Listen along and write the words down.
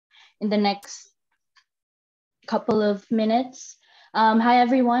in the next couple of minutes. Hi,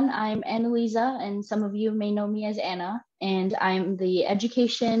 everyone. I'm Annalisa, and some of you may know me as Anna, and I'm the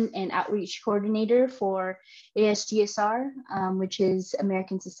Education and Outreach Coordinator for ASGSR, which is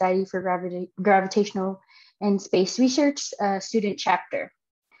American Society for Gravitational and Space Research student chapter.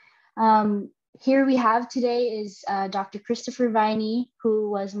 Here we have today is Dr. Christopher Viney,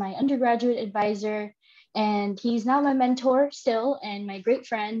 who was my undergraduate advisor, and he's now my mentor still and my great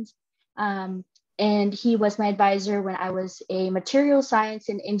friend. And he was my advisor when I was a material science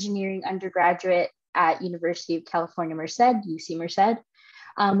and engineering undergraduate at University of California, Merced, UC Merced.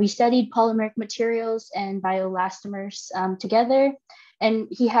 We studied polymeric materials and bioelastomers together. And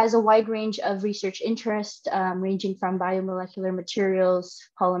he has a wide range of research interests, ranging from biomolecular materials,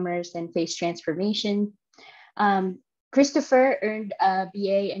 polymers, and phase transformation. Christopher earned a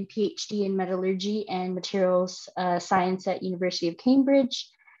BA and PhD in metallurgy and materials science at University of Cambridge.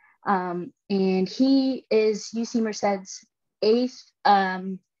 And he is UC Merced's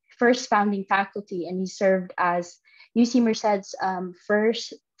first founding faculty, and he served as UC Merced's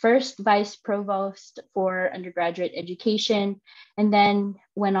first vice provost for undergraduate education, and then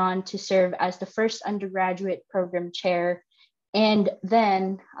went on to serve as the first undergraduate program chair, and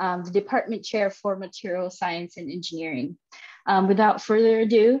then the department chair for material science and engineering. Without further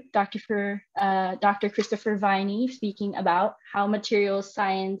ado, Dr. Christopher Viney speaking about how materials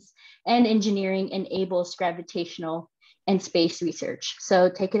science and engineering enables gravitational and space research.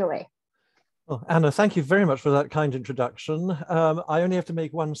 So take it away. Well, Anna, thank you very much for that kind introduction. I only have to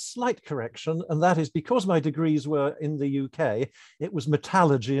make one slight correction, and that is because my degrees were in the UK, it was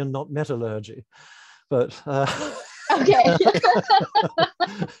metallurgy and not metallurgy. But okay.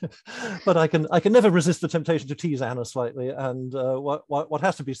 But I can never resist the temptation to tease Anna slightly. And what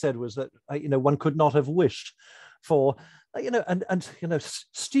has to be said was that one could not have wished for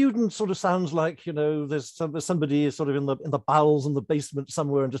student sort of sounds like there's somebody sort of in the bowels in the basement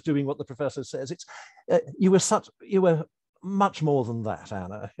somewhere and just doing what the professor says. It's you were much more than that,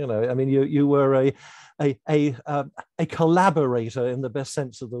 Anna. I mean, you were a collaborator in the best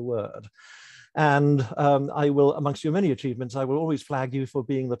sense of the word. And I will, amongst your many achievements, I will always flag you for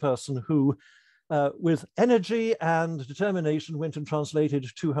being the person who, with energy and determination, went and translated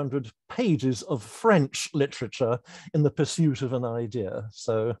 200 pages of French literature in the pursuit of an idea.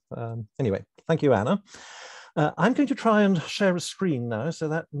 So anyway, thank you, Anna. I'm going to try and share a screen now. So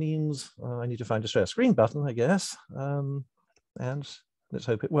that means I need to find a share screen button, I guess. And let's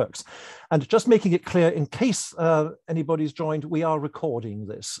hope it works. And just making it clear, in case anybody's joined, we are recording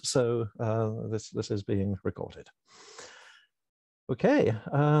this. So this is being recorded. Okay,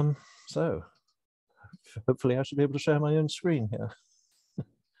 so hopefully I should be able to share my own screen here.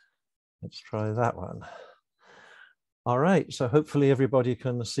 Let's try that one. All right, so hopefully everybody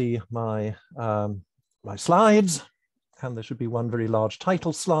can see my, my slides. And there should be one very large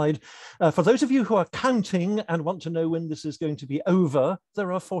title slide. For those of you who are counting and want to know when this is going to be over,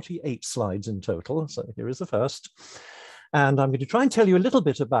 there are 48 slides in total. So here is the first. And I'm going to try and tell you a little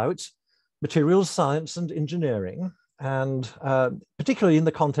bit about materials science and engineering, and particularly in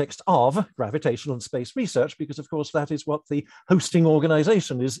the context of gravitational and space research, because of course that is what the hosting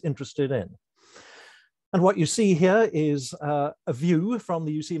organization is interested in. And what you see here is a view from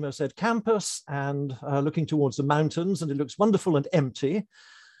the UC Merced campus and looking towards the mountains, and it looks wonderful and empty.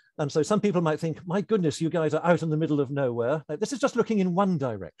 And so some people might think, my goodness, you guys are out in the middle of nowhere. Now, this is just looking in one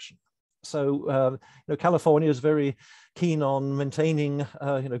direction. So California is very keen on maintaining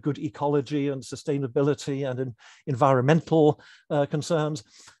good ecology and sustainability and environmental concerns.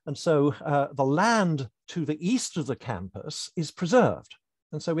 And so the land to the east of the campus is preserved.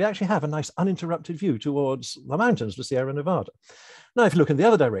 And so we actually have a nice uninterrupted view towards the mountains, the Sierra Nevada. Now, if you look in the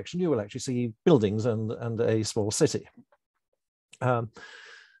other direction, you will actually see buildings and a small city. Yes,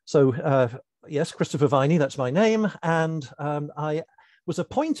 Christopher Viney, that's my name. And I was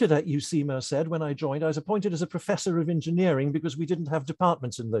appointed at UC Merced when I joined. I was appointed as a professor of engineering because we didn't have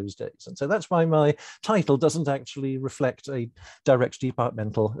departments in those days. And so that's why my title doesn't actually reflect a direct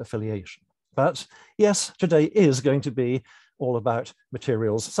departmental affiliation. But yes, today is going to be all about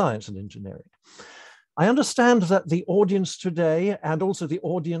materials science and engineering. I understand that the audience today, and also the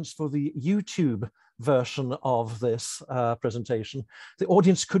audience for the YouTube version of this presentation, the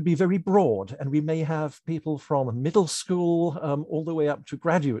audience could be very broad, and we may have people from middle school all the way up to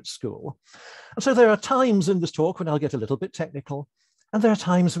graduate school. And so there are times in this talk when I'll get a little bit technical, and there are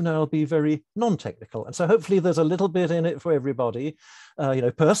times when I'll be very non-technical. And so hopefully there's a little bit in it for everybody.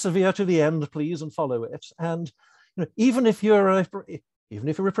 Persevere to the end, please, and follow it. And even if you're a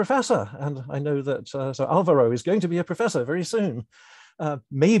professor, and I know that so Alvaro is going to be a professor very soon,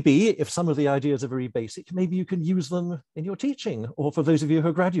 Maybe if some of the ideas are very basic, maybe you can use them in your teaching, or for those of you who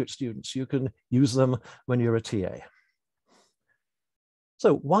are graduate students, you can use them when you're a TA.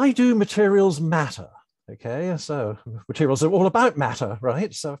 So why do materials matter? Okay, so materials are all about matter,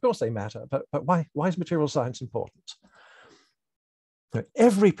 right? So of course they matter, but why is material science important?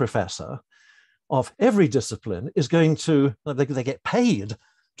 Every professor of every discipline is going to, they get paid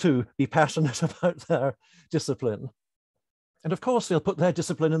to be passionate about their discipline. And of course, they'll put their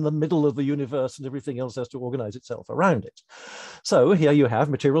discipline in the middle of the universe and everything else has to organize itself around it. So here you have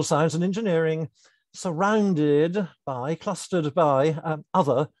material science and engineering surrounded by, clustered by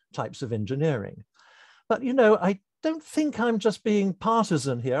other types of engineering. But, you know, I don't think I'm just being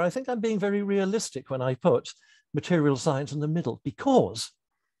partisan here. I think I'm being very realistic when I put material science in the middle, because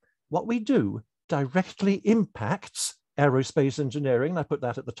what we do directly impacts aerospace engineering. I put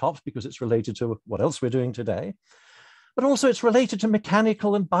that at the top because it's related to what else we're doing today. But also it's related to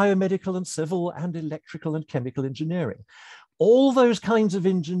mechanical and biomedical and civil and electrical and chemical engineering. All those kinds of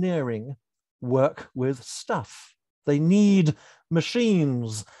engineering work with stuff. They need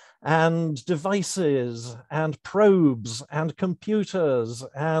machines and devices and probes and computers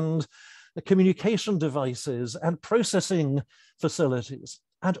and the communication devices and processing facilities.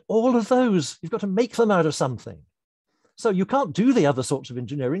 And all of those, you've got to make them out of something. So you can't do the other sorts of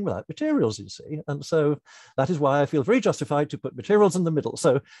engineering without materials, you see. And so that is why I feel very justified to put materials in the middle.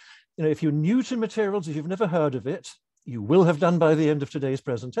 So, you know, if you're new to materials, if you've never heard of it, you will have done by the end of today's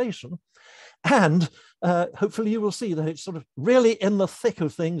presentation. And hopefully you will see that it's sort of really in the thick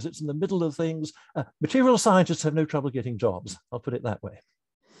of things, it's in the middle of things. Material scientists have no trouble getting jobs, I'll put it that way.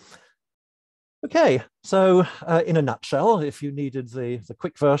 Okay, so in a nutshell, if you needed the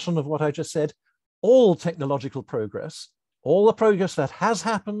quick version of what I just said, all technological progress, all the progress that has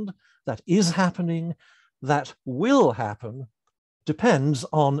happened, that is happening, that will happen, depends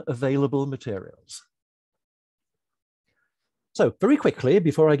on available materials. So very quickly,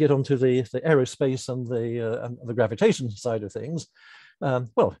 before I get onto the aerospace and the gravitation side of things,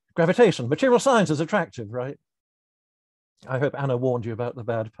 well, gravitation, material science is attractive, right? I hope Anna warned you about the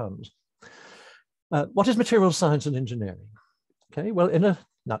bad puns. What is material science and engineering? Okay, well, in a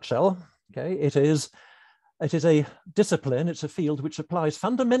nutshell, okay, it is a discipline, it's a field which applies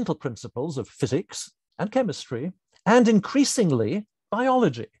fundamental principles of physics and chemistry, and increasingly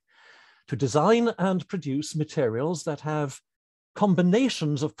biology, to design and produce materials that have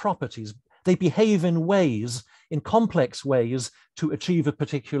combinations of properties. They behave in ways, in complex ways, to achieve a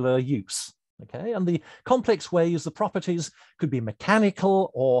particular use. Okay, and the complex ways, the properties could be mechanical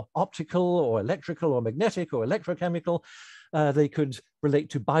or optical or electrical or magnetic or electrochemical. They could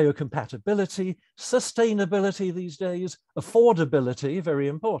relate to biocompatibility, sustainability these days, affordability, very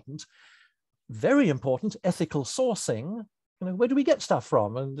important, ethical sourcing. You know, where do we get stuff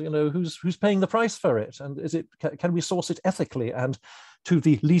from, and you know, who's paying the price for it, and can we source it ethically and to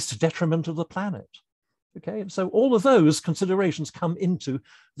the least detriment of the planet? Okay, and so all of those considerations come into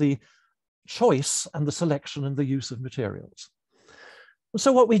the choice and the selection and the use of materials. And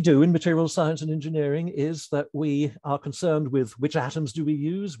so what we do in material science and engineering is that we are concerned with which atoms do we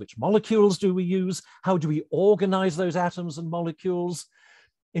use, which molecules do we use, how do we organize those atoms and molecules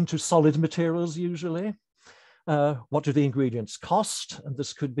into solid materials usually. What do the ingredients cost? And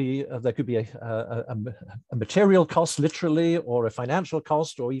this could be, there could be a material cost literally, or a financial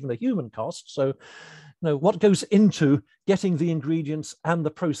cost, or even a human cost. So, you know, what goes into getting the ingredients and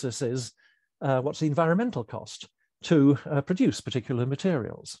the processes? What's the environmental cost to produce particular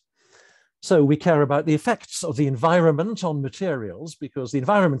materials? So we care about the effects of the environment on materials, because the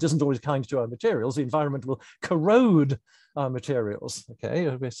environment isn't always kind to our materials. The environment will corrode our materials. Okay,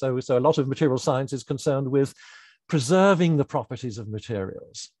 so a lot of material science is concerned with preserving the properties of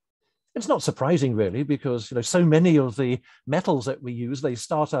materials. It's not surprising really, because you know, so many of the metals that we use, they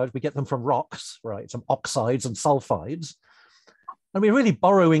start out, we get them from rocks, right? Some oxides and sulfides. And we're really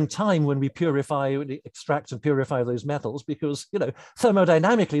borrowing time when we extract and purify those metals, because, you know,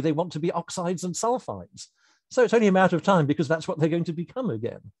 thermodynamically, they want to be oxides and sulfides. So it's only a matter of time, because that's what they're going to become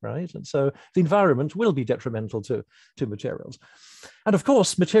again, right? And so the environment will be detrimental to materials. And of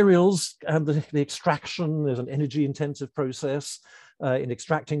course, materials and the extraction is an energy intensive process in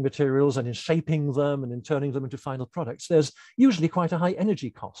extracting materials and in shaping them and in turning them into final products. There's usually quite a high energy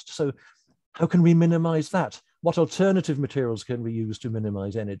cost. So how can we minimize that? What alternative materials can we use to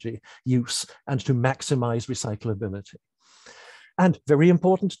minimize energy use and to maximize recyclability? And very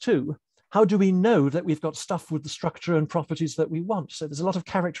important too, how do we know that we've got stuff with the structure and properties that we want? So there's a lot of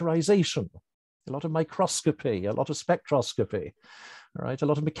characterization, a lot of microscopy, a lot of spectroscopy, all right, a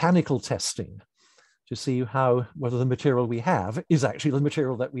lot of mechanical testing to see whether the material we have is actually the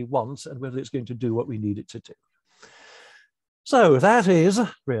material that we want and whether it's going to do what we need it to do. So that is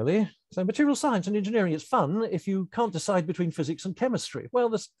really, so material science and engineering is fun if you can't decide between physics and chemistry. Well,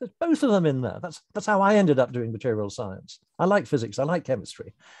 there's both of them in there. That's how I ended up doing material science. I like physics, I like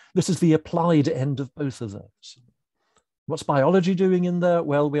chemistry. This is the applied end of both of those. What's biology doing in there?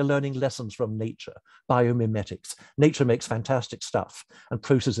 Well, we're learning lessons from nature, biomimetics. Nature makes fantastic stuff and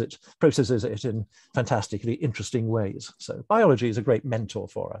processes it in fantastically interesting ways. So biology is a great mentor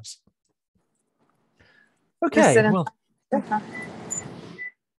for us. Okay, well.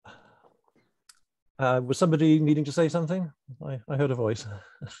 Was somebody needing to say something? I heard a voice.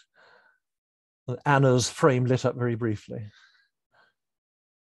 Anna's frame lit up very briefly.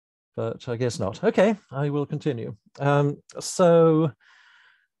 But I guess not. Okay, I will continue. So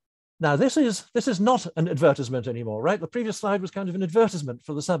now this is not an advertisement anymore, right? The previous slide was kind of an advertisement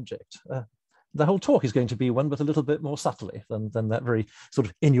for the subject. The whole talk is going to be one with a little bit more subtly than that very sort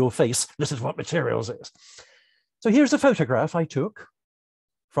of in your face, this is what materials is. So here's a photograph I took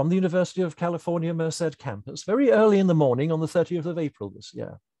from the University of California, Merced campus, very early in the morning on the 30th of April this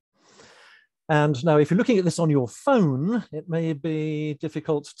year. And now if you're looking at this on your phone, it may be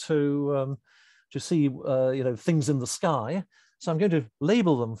difficult to see things in the sky. So I'm going to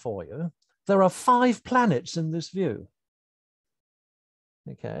label them for you. There are 5 planets in this view.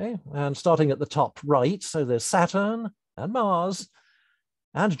 Okay, and starting at the top right, so there's Saturn and Mars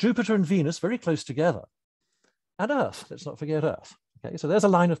and Jupiter and Venus very close together. And Earth, let's not forget Earth. Okay, so there's a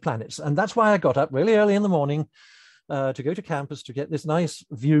line of planets. And that's why I got up really early in the morning to go to campus to get this nice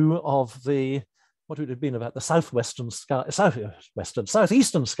view of the, what would it have been about the southeastern sky,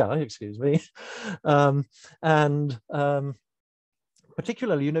 excuse me.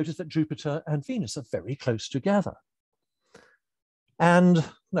 Particularly, you notice that Jupiter and Venus are very close together. And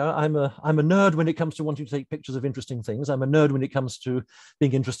I'm a nerd when it comes to wanting to take pictures of interesting things. I'm a nerd when it comes to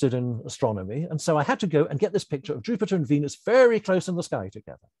being interested in astronomy. And so I had to go and get this picture of Jupiter and Venus very close in the sky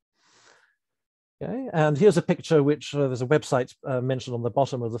together. Okay, and here's a picture which there's a website mentioned on the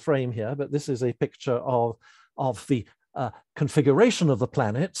bottom of the frame here, but this is a picture of the configuration of the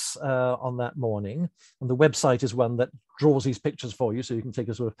planets on that morning. And the website is one that draws these pictures for you, so you can take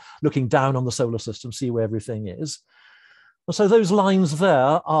a sort of looking down on the solar system, see where everything is. And so those lines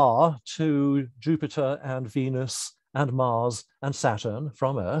there are to Jupiter and Venus and Mars and Saturn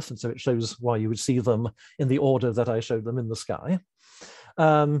from Earth. And so it shows why you would see them in the order that I showed them in the sky.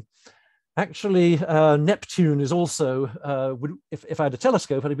 Actually, Neptune is also, if I had a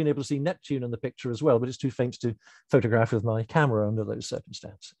telescope, I'd have been able to see Neptune in the picture as well, but it's too faint to photograph with my camera under those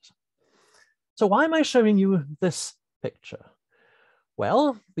circumstances. So why am I showing you this picture?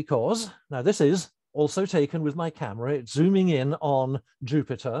 Well, because now this is also taken with my camera. It's zooming in on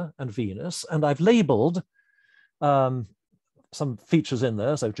Jupiter and Venus, and I've labeled some features in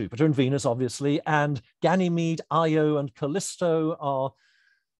there. So Jupiter and Venus, obviously, and Ganymede, Io, and Callisto are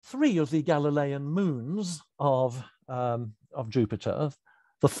 3 of the Galilean moons of Jupiter.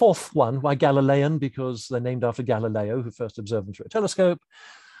 The 4th one, why Galilean? Because they're named after Galileo, who first observed them through a telescope.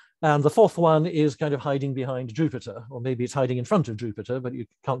 And the 4th one is kind of hiding behind Jupiter, or maybe it's hiding in front of Jupiter, but you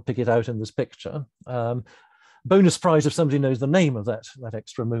can't pick it out in this picture. Bonus prize if somebody knows the name of that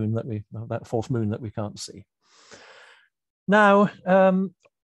extra moon that that 4th moon that we can't see. Now,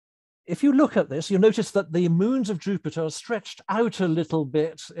 if you look at this, you'll notice that the moons of Jupiter are stretched out a little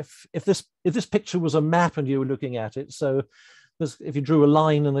bit. If this picture was a map and you were looking at it, so if you drew a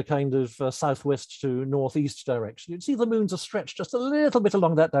line in a kind of southwest to northeast direction, you'd see the moons are stretched just a little bit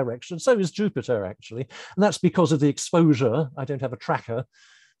along that direction. So is Jupiter, actually. And that's because of the exposure. I don't have a tracker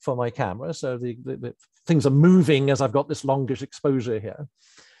for my camera, so the things are moving as I've got this longish exposure here.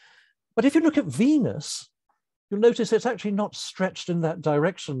 But if you look at Venus, you'll notice it's actually not stretched in that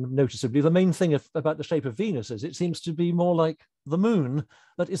direction noticeably. The main thing about the shape of Venus is it seems to be more like the moon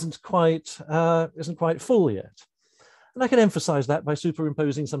that isn't quite full yet. And I can emphasize that by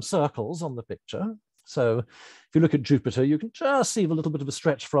superimposing some circles on the picture. So if you look at Jupiter, you can just see a little bit of a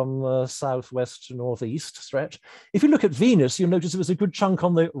stretch from southwest to northeast stretch. If you look at Venus, you'll notice there's a good chunk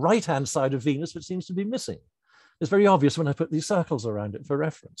on the right-hand side of Venus that seems to be missing. It's very obvious when I put these circles around it for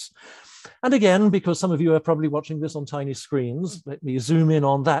reference. And again, because some of you are probably watching this on tiny screens, let me zoom in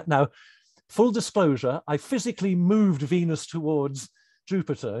on that. Now, full disclosure, I physically moved Venus towards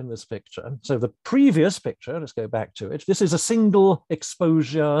Jupiter in this picture. So the previous picture, let's go back to it. This is a single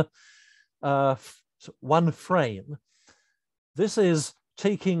exposure, one frame. This is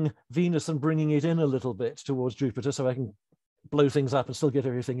taking Venus and bringing it in a little bit towards Jupiter so I can blow things up and still get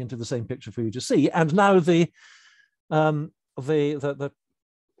everything into the same picture for you to see. And now the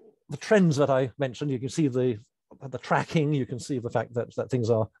the trends that I mentioned. You can see the tracking, you can see the fact that things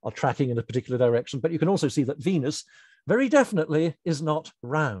are tracking in a particular direction, but you can also see that Venus very definitely is not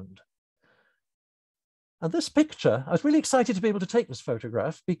round. And this picture, I was really excited to be able to take this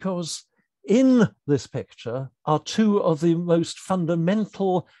photograph because in this picture are two of the most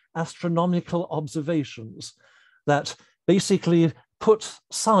fundamental astronomical observations that basically put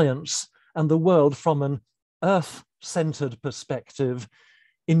science and the world from an Earth-centered perspective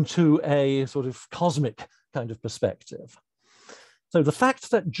into a sort of cosmic kind of perspective. So the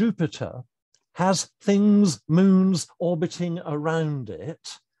fact that Jupiter has things, moons orbiting around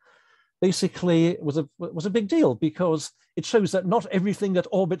it, basically was a big deal because it shows that not everything that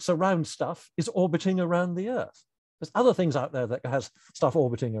orbits around stuff is orbiting around the Earth. There's other things out there that has stuff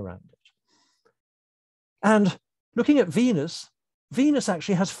orbiting around it. And looking at Venus, Venus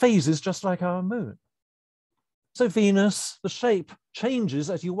actually has phases just like our moon. So Venus, the shape changes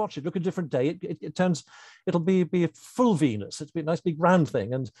as you watch it. Look at a different day, it'll be a full Venus. It'll be a nice big round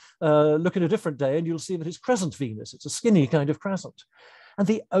thing. And look at a different day and you'll see that it's crescent Venus. It's a skinny kind of crescent. And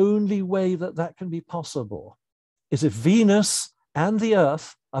the only way that that can be possible is if Venus and the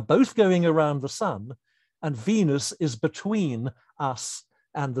Earth are both going around the sun and Venus is between us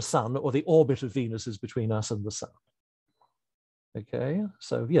and the sun, or the orbit of Venus is between us and the sun. Okay,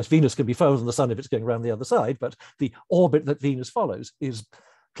 so yes, Venus can be further than the sun if it's going around the other side, but the orbit that Venus follows is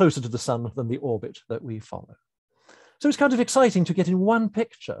closer to the sun than the orbit that we follow. So it's kind of exciting to get in one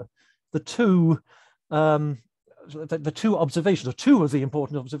picture the two observations, or two of the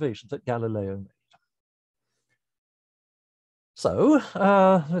important observations that Galileo made. So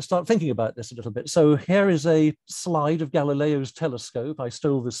let's start thinking about this a little bit. So here is a slide of Galileo's telescope. I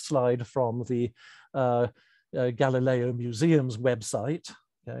stole this slide from the Galileo Museum's website.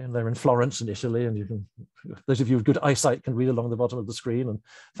 Okay, and they're in Florence in Italy, and you can, those of you with good eyesight can read along the bottom of the screen and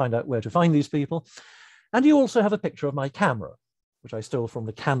find out where to find these people. And you also have a picture of my camera, which I stole from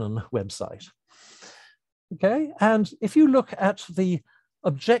the Canon website. Okay, and if you look at the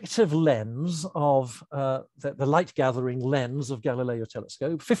objective lens of the light gathering lens of Galileo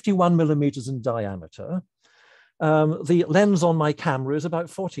telescope, 51 millimeters in diameter. The lens on my camera is about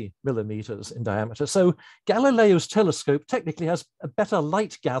 40 millimeters in diameter. So Galileo's telescope technically has a better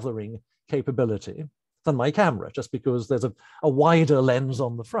light gathering capability than my camera, just because there's a wider lens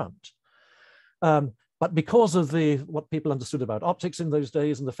on the front. But because of what people understood about optics in those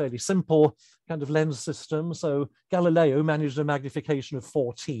days and the fairly simple kind of lens system, so Galileo managed a magnification of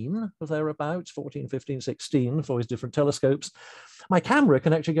 14 or thereabouts, 14, 15, 16 for his different telescopes. My camera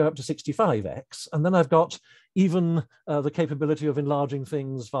can actually go up to 65x, and then I've got even the capability of enlarging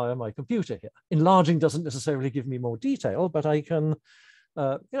things via my computer here. Enlarging doesn't necessarily give me more detail, but I can,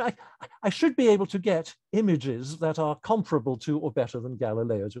 I should be able to get images that are comparable to or better than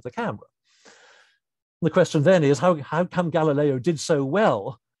Galileo's with a camera. The question then is, how come Galileo did so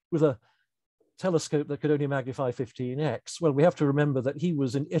well with a telescope that could only magnify 15x? Well, we have to remember that he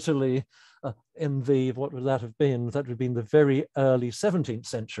was in Italy in the, what would that have been? That would have been the very early 17th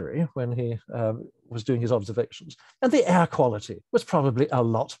century when he was doing his observations. And the air quality was probably a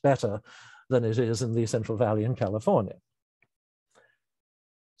lot better than it is in the Central Valley in California.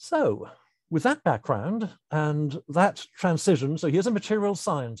 So with that background and that transition, so here's a material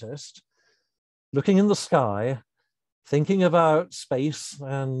scientist looking in the sky, thinking about space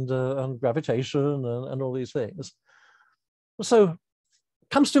and gravitation and all these things. So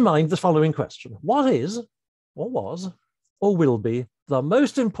comes to mind the following question: what is, or was, or will be the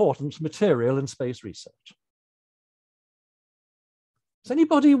most important material in space research? Does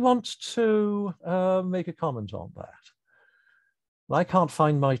anybody want to make a comment on that? I can't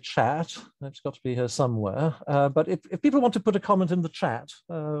find my chat. It's got to be here somewhere. But if people want to put a comment in the chat,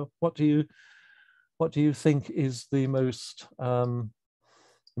 what do you think is the most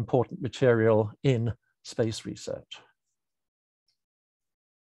important material in space research?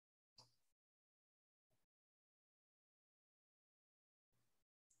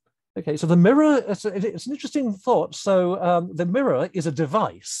 Okay, so the mirror, it's an interesting thought. So the mirror is a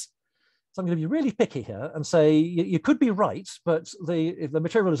device. So I'm going to be really picky here and say you could be right, but the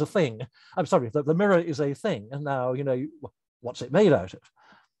material is a thing. I'm sorry, the mirror is a thing. And now, you know, what's it made out of?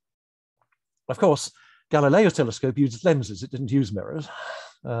 Of course, Galileo's telescope uses lenses. It didn't use mirrors.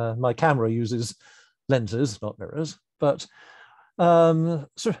 My camera uses lenses, not mirrors. But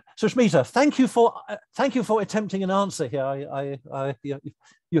Sushmita, thank you for attempting an answer here.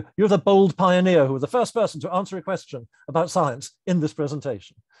 You're the bold pioneer who was the first person to answer a question about science in this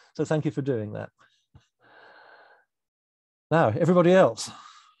presentation. So thank you for doing that. Now, everybody else.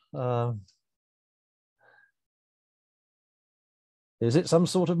 Is it some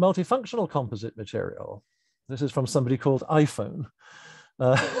sort of multifunctional composite material? This is from somebody called iPhone.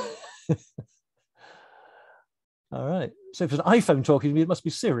 All right, so if it's an iPhone talking to me, it must be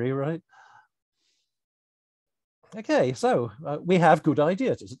Siri, right? Okay, so we have good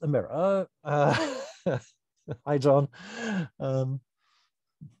ideas. Is it the mirror? Hi, John.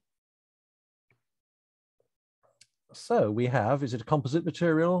 So we have, is it a composite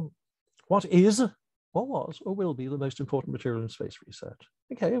material? What is, or was, or will be the most important material in space research?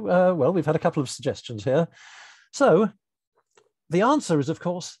 Okay, well, we've had a couple of suggestions here. So the answer is, of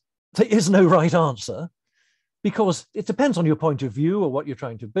course, there is no right answer, because it depends on your point of view or what you're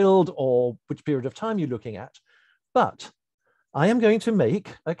trying to build or which period of time you're looking at. But I am going to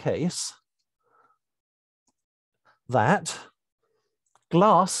make a case that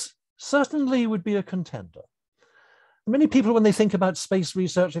glass certainly would be a contender. Many people, when they think about space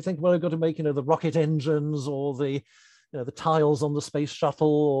research, they think, well, I've got to make, the rocket engines or the tiles on the space shuttle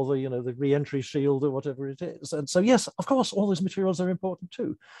or the re-entry shield or whatever it is. And so, yes, of course, all those materials are important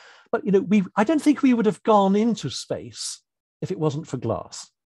too. But, I don't think we would have gone into space if it wasn't for glass.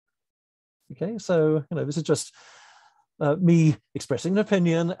 Okay, so, this is just me expressing an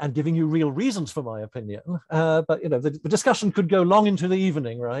opinion and giving you real reasons for my opinion. But, the discussion could go long into the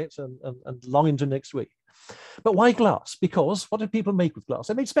evening, right? And long into next week. But why glass? Because what did people make with glass?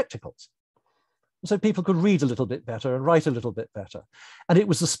 They made spectacles. So people could read a little bit better and write a little bit better. And it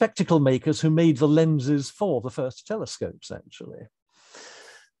was the spectacle makers who made the lenses for the first telescopes, actually.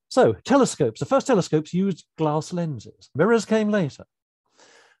 So telescopes, the first telescopes used glass lenses. Mirrors came later.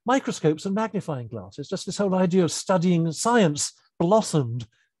 Microscopes and magnifying glasses, just this whole idea of studying science blossomed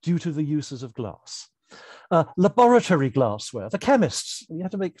due to the uses of glass. Laboratory glassware, the chemists, you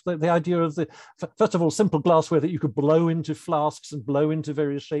had to make the idea of first of all, simple glassware that you could blow into flasks and blow into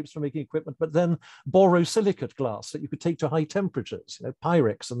various shapes for making equipment, but then borosilicate glass that you could take to high temperatures,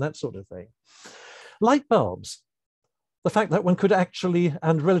 Pyrex and that sort of thing. Light bulbs, the fact that one could actually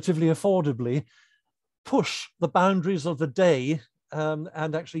and relatively affordably push the boundaries of the day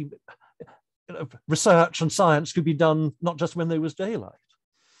and actually research and science could be done not just when there was daylight.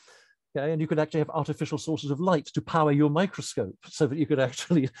 Okay, and you could actually have artificial sources of light to power your microscope so that you could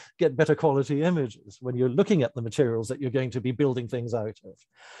actually get better quality images when you're looking at the materials that you're going to be building things out of.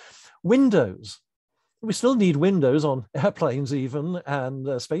 Windows. We still need windows on airplanes even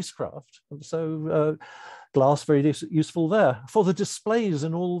and spacecraft. And so glass very useful there. For the displays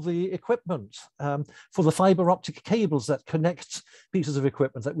and all the equipment, for the fiber optic cables that connect pieces of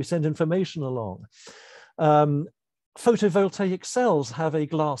equipment that we send information along. Photovoltaic cells have a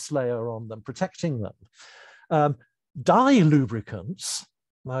glass layer on them, protecting them. Dye lubricants.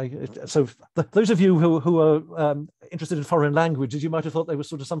 So those of you who are interested in foreign languages, you might have thought they were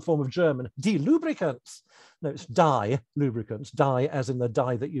sort of some form of German. Lubricants. No, it's dye lubricants. Dye as in the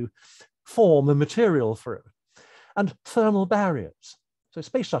dye that you form a material through. And thermal barriers. So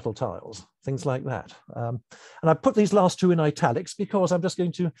space shuttle tiles, things like that. And I put these last two in italics because I'm just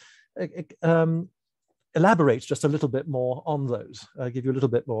going to elaborate just a little bit more on those, give you a little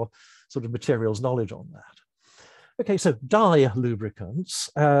bit more sort of materials knowledge on that. Okay, so dye lubricants.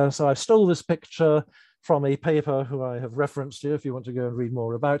 So I stole this picture from a paper who I have referenced here if you want to go and read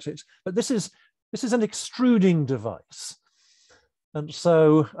more about it. But this is an extruding device. And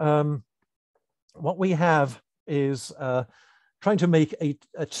so what we have is trying to make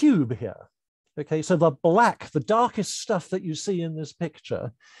a tube here. Okay, so the black, the darkest stuff that you see in this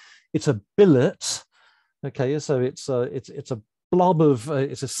picture, it's a billet. Okay, so it's a blob of,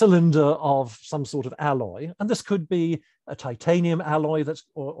 it's a cylinder of some sort of alloy. And this could be a titanium alloy that's,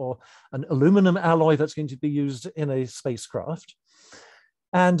 or an aluminum alloy that's going to be used in a spacecraft.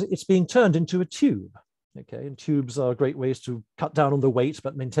 And it's being turned into a tube. Okay, and tubes are great ways to cut down on the weight,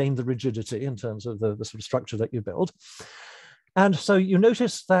 but maintain the rigidity in terms of the sort of structure that you build. And so you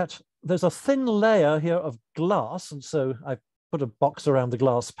notice that there's a thin layer here of glass. And so I've put a box around the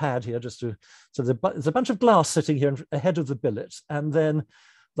glass pad here just to, so there's a bunch of glass sitting here ahead of the billet. And then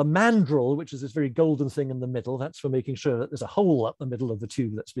the mandrel, which is this very golden thing in the middle, that's for making sure that there's a hole up the middle of the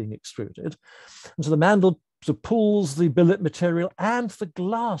tube that's being extruded. And so the mandrel pulls the billet material and the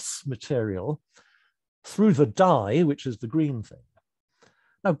glass material through the dye, which is the green thing.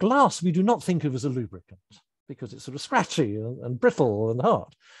 Now, glass we do not think of as a lubricant because it's sort of scratchy and brittle and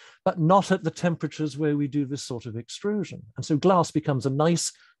hard, but not at the temperatures where we do this sort of extrusion. And so glass becomes a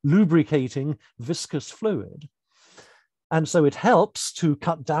nice lubricating viscous fluid. And so it helps to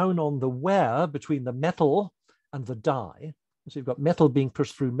cut down on the wear between the metal and the dye. So you've got metal being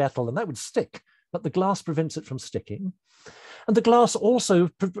pushed through metal, and that would stick, but the glass prevents it from sticking. And the glass also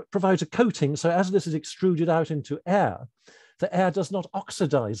provides a coating. So as this is extruded out into air, the air does not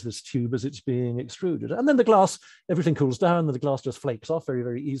oxidize this tube as it's being extruded. And then the glass, everything cools down, and the glass just flakes off very,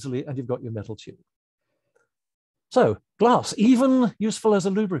 very easily, and you've got your metal tube. So glass, even useful as a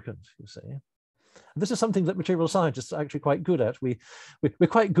lubricant, you see. And this is something that material scientists are actually quite good at. We're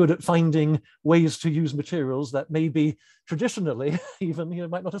quite good at finding ways to use materials that maybe traditionally even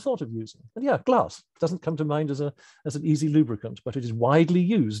might not have thought of using. And yeah, glass doesn't come to mind as an easy lubricant, but it is widely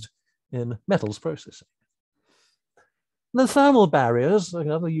used in metals processing. And then thermal barriers,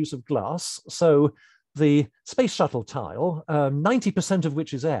 another use of glass. So the space shuttle tile, 90% of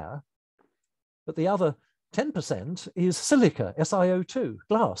which is air, but the other 10% is silica, SiO2,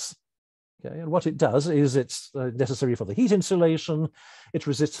 glass. Okay, and what it does is it's necessary for the heat insulation, it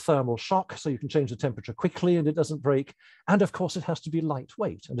resists thermal shock, so you can change the temperature quickly and it doesn't break. And of course, it has to be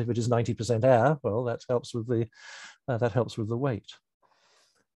lightweight. And if it is 90% air, well, that helps with the weight.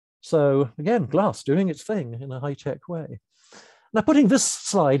 So again, glass doing its thing in a high-tech way. Now, putting this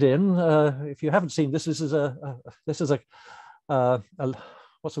slide in, if you haven't seen this, this is a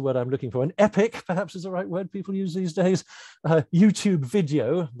what's the word I'm looking for? An epic, perhaps is the right word people use these days, YouTube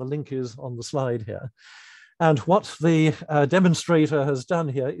video. The link is on the slide here. And what the demonstrator has done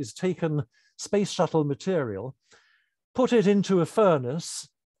here is taken space shuttle material, put it into a furnace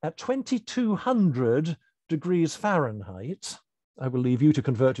at 2200 degrees Fahrenheit. I will leave you to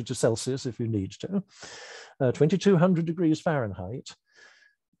convert it to Celsius if you need to. 2200 degrees Fahrenheit.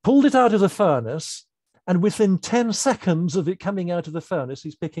 Pulled it out of the furnace, and within 10 seconds of it coming out of the furnace,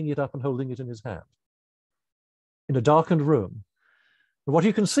 he's picking it up and holding it in his hand in a darkened room. And what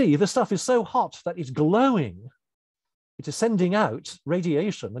you can see, this stuff is so hot that it's glowing. It is sending out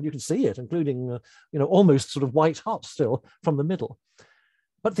radiation, and you can see it, including almost sort of white hot still from the middle.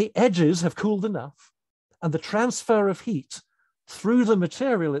 But the edges have cooled enough, and the transfer of heat through the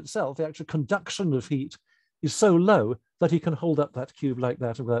material itself, the actual conduction of heat, is so low that he can hold up that cube like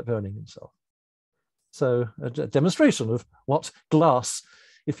that without burning himself. So a demonstration of what glass,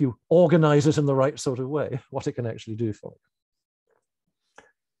 if you organize it in the right sort of way, what it can actually do for you.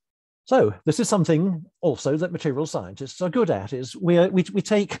 So this is something also that material scientists are good at, is we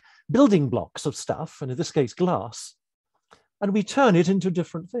take building blocks of stuff, and in this case glass, and we turn it into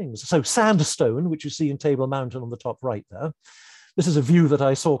different things. So sandstone, which you see in Table Mountain on the top right there, this is a view that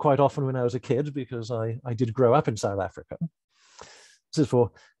I saw quite often when I was a kid, because I did grow up in South Africa. This is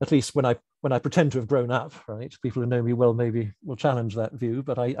for, at least when I pretend to have grown up, right? People who know me well maybe will challenge that view,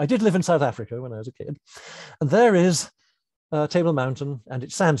 but I did live in South Africa when I was a kid. And there is Table Mountain, and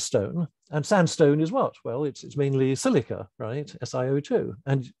it's sandstone. And sandstone is what? Well, it's mainly silica, right? SiO2.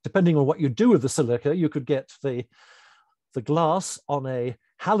 And depending on what you do with the silica, you could get the glass on a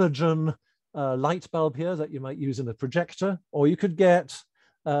halogen light bulb here that you might use in a projector, or you could get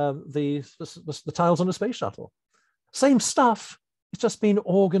the tiles on a space shuttle. Same stuff, it's just been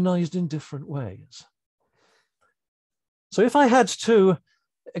organized in different ways. So if I had to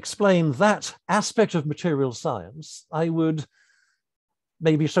explain that aspect of material science, I would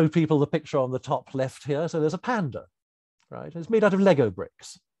maybe show people the picture on the top left here. So there's a panda, right? It's made out of Lego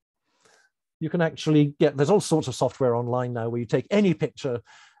bricks. You can actually get, there's all sorts of software online now where you take any picture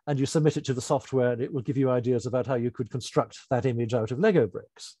and you submit it to the software, and it will give you ideas about how you could construct that image out of Lego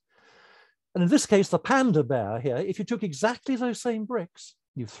bricks. And in this case, the panda bear here, if you took exactly those same bricks,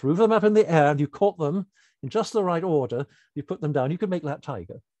 you threw them up in the air and you caught them in just the right order, you put them down, you could make that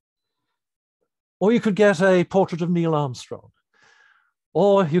tiger. Or you could get a portrait of Neil Armstrong.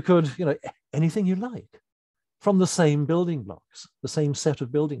 Or you could, anything you like from the same building blocks, the same set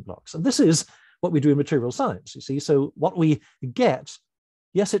of building blocks. And this is what we do in material science, you see. So what we get,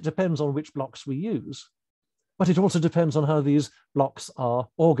 yes, it depends on which blocks we use, but it also depends on how these blocks are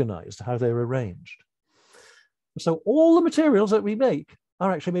organized, how they're arranged. So all the materials that we make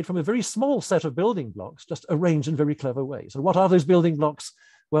are actually made from a very small set of building blocks, just arranged in very clever ways. And what are those building blocks?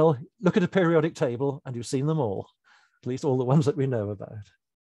 Well, look at a periodic table and you've seen them all, at least all the ones that we know about.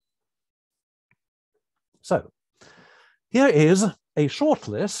 So here is a short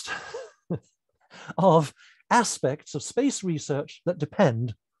list of aspects of space research that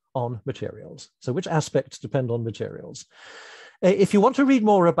depend on materials. So which aspects depend on materials? If you want to read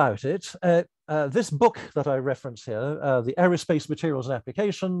more about it, this book that I reference here, the Aerospace Materials and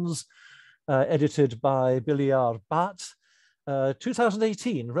Applications, edited by Billy R. Butt,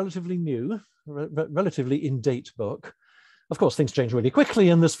 2018, relatively new, relatively in-date book. Of course, things change really quickly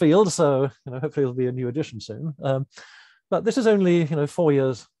in this field, so hopefully there'll be a new edition soon. But this is only 4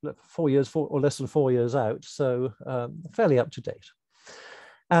 years or less than 4 years out, so fairly up to date.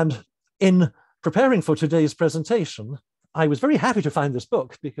 And in preparing for today's presentation, I was very happy to find this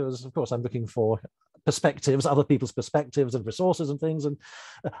book because, of course, I'm looking for perspectives, other people's perspectives and resources and things. And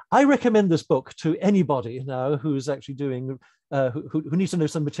I recommend this book to anybody now who's actually doing, who needs to know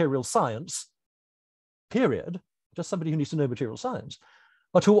some material science, period, just somebody who needs to know material science,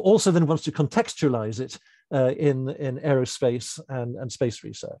 but who also then wants to contextualize it in aerospace and space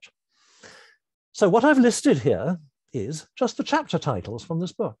research. So what I've listed here is just the chapter titles from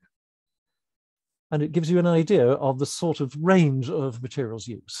this book. And it gives you an idea of the sort of range of materials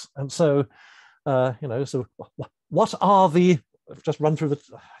use. And so, so what are the, I've just run through the,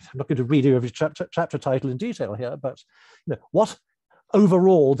 I'm not going to read you every chapter title in detail here, but what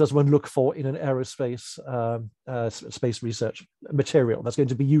overall does one look for in an aerospace space research material that's going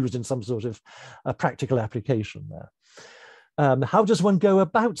to be used in some sort of practical application there? How does one go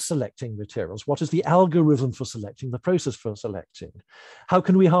about selecting materials? What is the algorithm for selecting, the process for selecting? How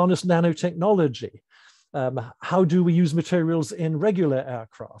can we harness nanotechnology? How do we use materials in regular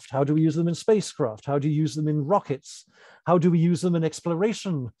aircraft? How do we use them in spacecraft? How do you use them in rockets? How do we use them in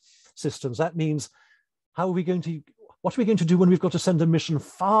exploration systems? That means, what are we going to do when we've got to send a mission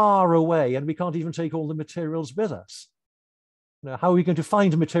far away and we can't even take all the materials with us? How are we going to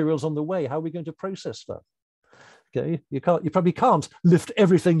find materials on the way? How are we going to process them? Okay, you probably can't lift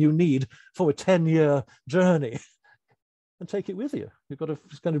everything you need for a 10-year journey and take it with you. You've got to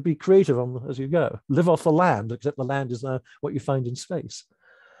just kind of be creative as you go. Live off the land, except the land is now what you find in space.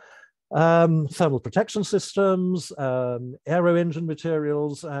 Thermal protection systems, aero engine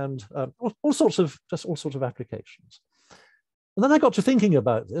materials, and all sorts of applications. And then I got to thinking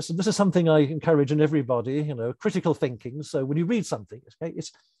about this, and this is something I encourage in everybody, critical thinking. So when you read something, okay,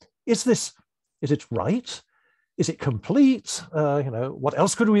 is it right? Is it complete? What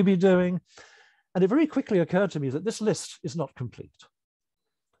else could we be doing? And it very quickly occurred to me that this list is not complete.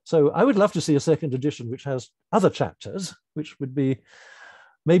 So I would love to see a second edition which has other chapters, which would be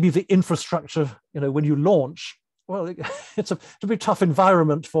maybe the infrastructure, when you launch. Well, it's a pretty tough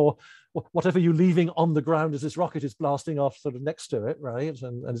environment for whatever you're leaving on the ground as this rocket is blasting off sort of next to it, right?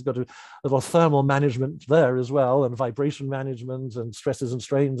 And it's got a little thermal management there as well, and vibration management and stresses and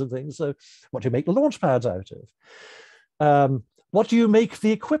strains and things. So what do you make the launch pads out of? What do you make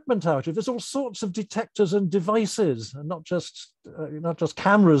the equipment out of? There's all sorts of detectors and devices, and not just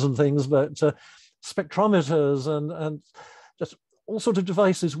cameras and things, but spectrometers and just all sorts of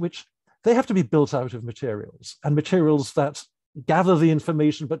devices which they have to be built out of materials, and materials that gather the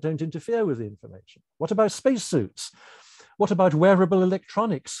information but don't interfere with the information. What about spacesuits? What about wearable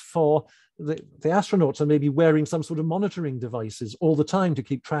electronics for the astronauts are maybe wearing some sort of monitoring devices all the time to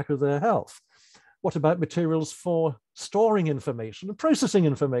keep track of their health? What about materials for storing information and processing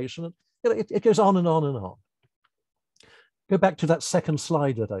information? It goes on and on and on. Go back to that second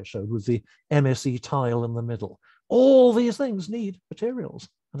slide that I showed with the MSE tile in the middle. All these things need materials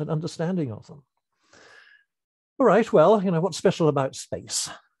and an understanding of them. All right, well, what's special about space?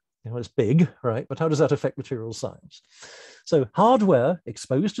 It's big, right? But how does that affect material science? So hardware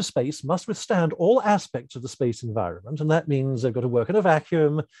exposed to space must withstand all aspects of the space environment. And that means they've got to work in a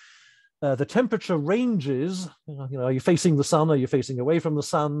vacuum. The temperature ranges, are you facing the sun? Are you facing away from the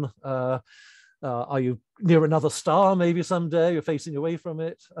sun? Are you near another star maybe someday? You're facing away from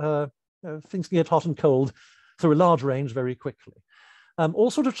it. Things can get hot and cold through a large range very quickly.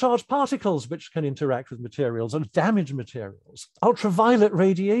 All sort of charged particles which can interact with materials and damage materials. Ultraviolet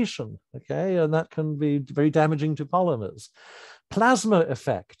radiation, okay, and that can be very damaging to polymers. Plasma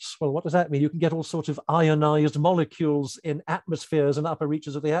effects, well, what does that mean? You can get all sorts of ionized molecules in atmospheres and upper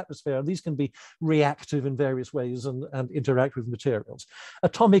reaches of the atmosphere, and these can be reactive in various ways and interact with materials.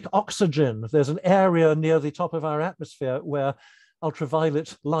 Atomic oxygen, there's an area near the top of our atmosphere where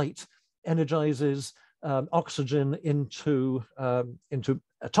ultraviolet light energizes oxygen into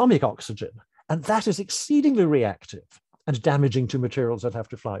atomic oxygen. And that is exceedingly reactive and damaging to materials that have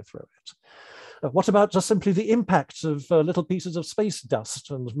to fly through it. What about just simply the impacts of little pieces of space dust?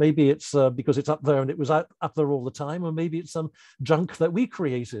 And maybe it's because it's up there and it was up there all the time, or maybe it's some junk that we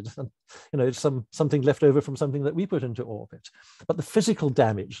created and it's something left over from something that we put into orbit. But the physical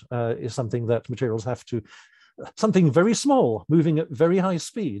damage is something that materials have to, something very small, moving at very high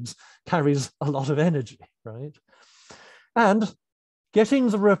speeds, carries a lot of energy, right? And getting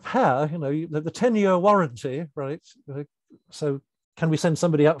the repair, the 10-year warranty, right? So can we send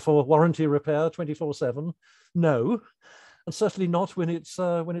somebody out for warranty repair 24/7? No, and certainly not when it's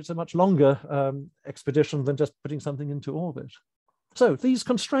a much longer expedition than just putting something into orbit. So these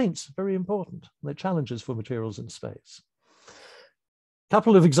constraints are very important. They're challenges for materials in space.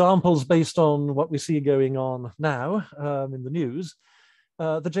 Couple of examples based on what we see going on now in the news.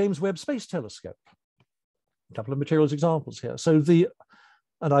 The James Webb Space Telescope. a couple of materials examples here. So the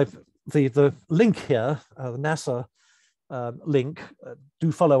link here, the NASA link,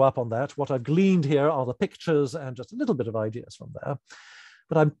 do follow up on that. What I've gleaned here are the pictures and just a little bit of ideas from there.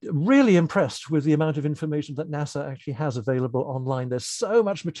 But I'm really impressed with the amount of information that NASA actually has available online. There's so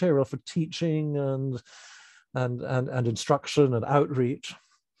much material for teaching and instruction and outreach.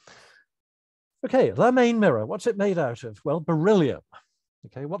 Okay, the main mirror, what's it made out of? Well, beryllium.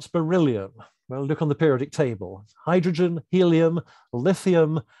 Okay, what's beryllium? Well, look on the periodic table. Hydrogen, helium,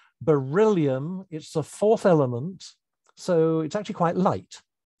 lithium, beryllium, it's the fourth element, so it's actually quite light.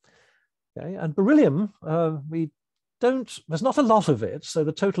 Okay, and beryllium, there's not a lot of it, so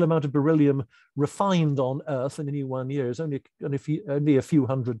the total amount of beryllium refined on Earth in any 1 year is only a few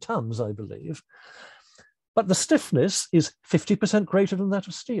hundred tons, I believe. But the stiffness is 50% greater than that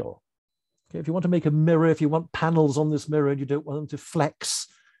of steel. Okay, if you want to make a mirror, if you want panels on this mirror and you don't want them to flex,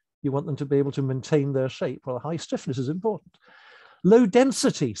 you want them to be able to maintain their shape, well, high stiffness is important. Low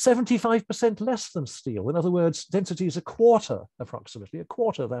density, 75% less than steel. In other words, density is a quarter, approximately, a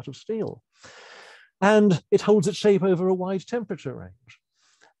quarter of that of steel. And it holds its shape over a wide temperature range.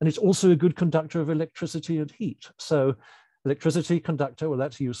 And it's also a good conductor of electricity and heat. So electricity conductor, well,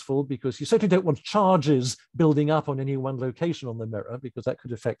 that's useful because you certainly don't want charges building up on any one location on the mirror because that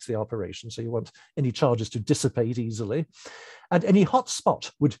could affect the operation. So you want any charges to dissipate easily. And any hot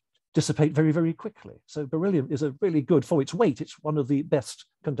spot would dissipate very, very quickly. So beryllium is a really good, for its weight, it's one of the best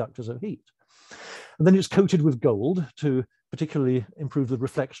conductors of heat. And then it's coated with gold to particularly improve the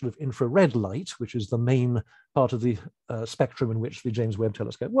reflection of infrared light, which is the main part of the spectrum in which the James Webb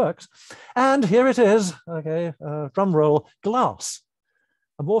Telescope works. And here it is, okay, drum roll, glass,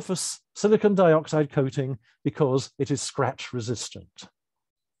 amorphous silicon dioxide coating because it is scratch resistant.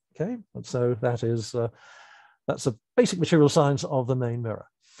 Okay, and so that is, that's a basic material science of the main mirror.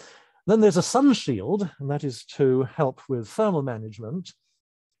 Then there's a sun shield, and that is to help with thermal management.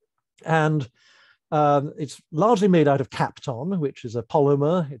 And it's largely made out of Kapton, which is a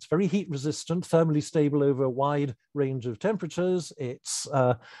polymer. It's very heat resistant, thermally stable over a wide range of temperatures. It's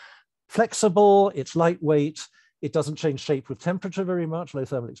flexible, it's lightweight. It doesn't change shape with temperature very much, low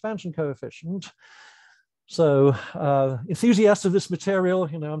thermal expansion coefficient. So enthusiasts of this material,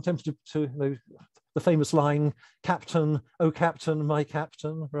 I'm tempted to, the famous line, "Captain, oh Captain, my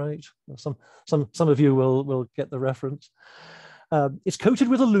Captain," right? Some of you will get the reference. It's coated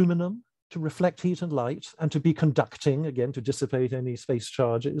with aluminum to reflect heat and light and to be conducting, again, to dissipate any space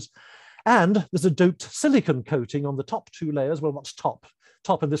charges. And there's a doped silicon coating on the top two layers. Well, what's top?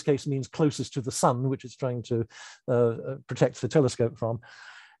 Top in this case means closest to the sun, which it's trying to protect the telescope from.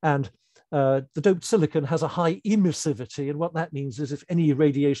 And the doped silicon has a high emissivity, and what that means is if any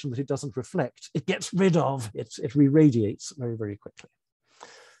radiation that it doesn't reflect, it gets rid of, it re-radiates very, very quickly.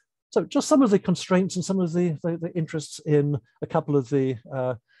 So just some of the constraints and some of the interests in a couple of the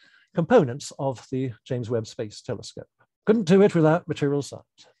components of the James Webb Space Telescope. Couldn't do it without material science.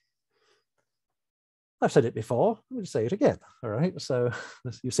 I've said it before, I'm going to say it again, all right? So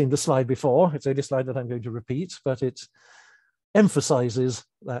you've seen the slide before. It's only a slide that I'm going to repeat, but it emphasizes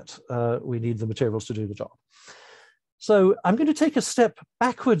that we need the materials to do the job. So I'm going to take a step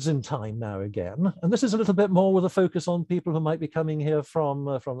backwards in time now again, and this is a little bit more with a focus on people who might be coming here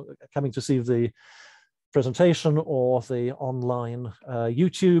from coming to see the presentation or the online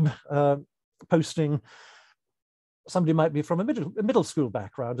YouTube posting. Somebody might be from a middle school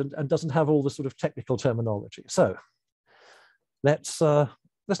background and doesn't have all the sort of technical terminology. So let's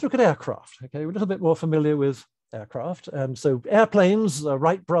look at aircraft. Okay, we're a little bit more familiar with aircraft, and so airplanes,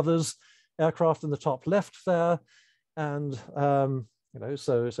 Wright brothers aircraft in the top left there, and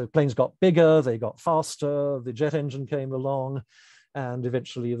so planes got bigger, they got faster, the jet engine came along, and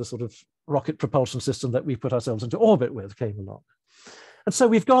eventually the sort of rocket propulsion system that we put ourselves into orbit with came along. And so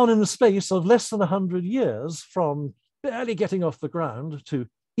we've gone in the space of less than 100 years from barely getting off the ground to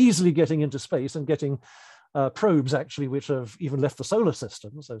easily getting into space and getting probes actually which have even left the solar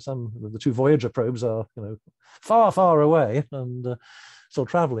system. So some of the two Voyager probes are far, far away and still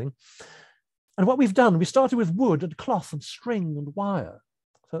traveling. And what we've done, we started with wood and cloth and string and wire.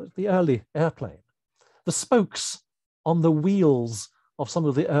 So it's the early airplane. The spokes on the wheels of some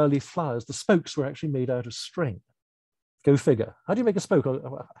of the early flyers, the spokes were actually made out of string. Go figure. How do you make a spoke?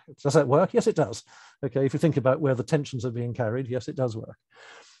 Does that work? Yes, it does. Okay, if you think about where the tensions are being carried, yes, it does work.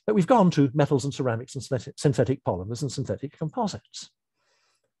 But we've gone to metals and ceramics and synthetic polymers and synthetic composites.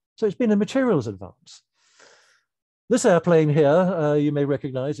 So it's been a materials advance. This airplane here, you may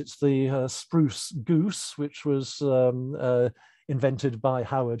recognize, it's the Spruce Goose, which was invented by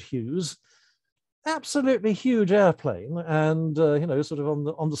Howard Hughes. absolutely huge airplane, and you know, sort of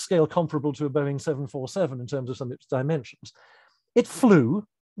on the scale comparable to a Boeing 747 in terms of some of its dimensions. It flew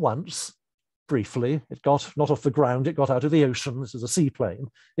once, briefly. It got not off the ground, it got out of the ocean. This is a seaplane.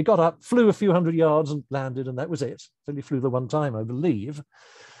 It got up, flew a few hundred yards and landed, and that was it. It only flew the one time, I believe.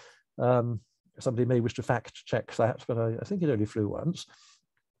 Somebody may wish to fact check that, but I think it only flew once.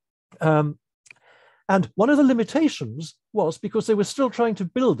 And one of the limitations was because they were still trying to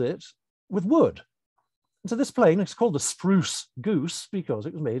build it with wood. And so this plane is called the spruce goose because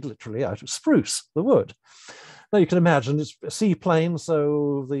it was made literally out of spruce, the wood. Now you can imagine it's a seaplane,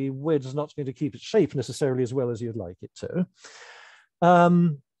 so the wood is not going to keep its shape necessarily as well as you'd like it to.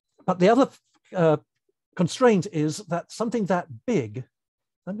 But the other constraint is that something that big,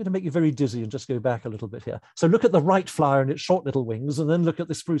 I'm going to make you very dizzy and just go back a little bit here. So look at the Wright Flyer and its short little wings, and then look at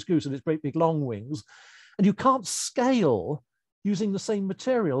the spruce goose and its great big long wings. And you can't scale using the same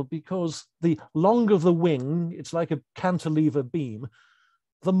material because the longer the wing, it's like a cantilever beam,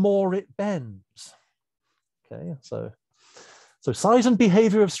 the more it bends. Okay, so size and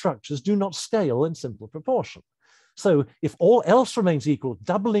behavior of structures do not scale in simple proportion. So if all else remains equal,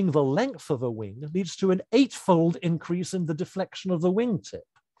 doubling the length of a wing leads to an 8-fold increase in the deflection of the wingtip.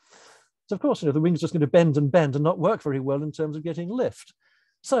 So of course, you know, the wing's just going to bend and not work very well in terms of getting lift.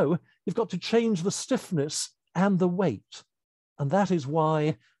 So you've got to change the stiffness and the weight. And that is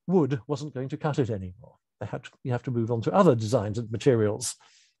why wood wasn't going to cut it anymore. You have to move on to other designs and materials.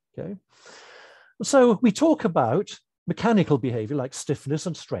 Okay. So we talk about mechanical behavior like stiffness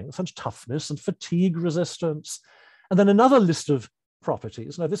and strength and toughness and fatigue resistance. And then another list of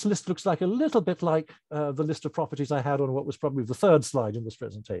properties. Now this list looks like a little bit like the list of properties I had on what was probably the third slide in this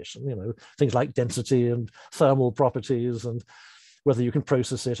presentation. You know, things like density and thermal properties and whether you can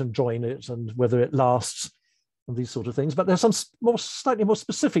process it and join it and whether it lasts and these sort of things. But there's some slightly more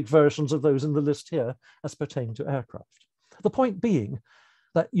specific versions of those in the list here as pertaining to aircraft. The point being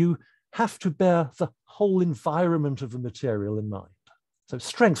that you have to bear the whole environment of the material in mind. So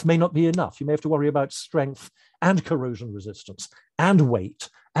strength may not be enough. You may have to worry about strength and corrosion resistance and weight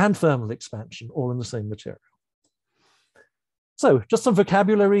and thermal expansion all in the same material. So just some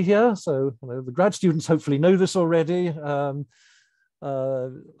vocabulary here. So you know, the grad students hopefully know this already. Some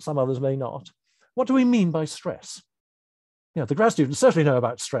others may not. What do we mean by stress? Yeah, the grad students certainly know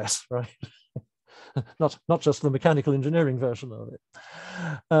about stress, right? not just the mechanical engineering version of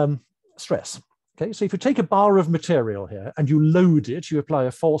it. Stress. Okay, so if you take a bar of material here and you load it, you apply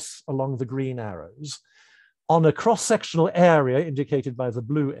a force along the green arrows on a cross-sectional area indicated by the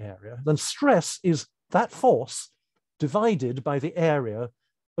blue area, then stress is that force divided by the area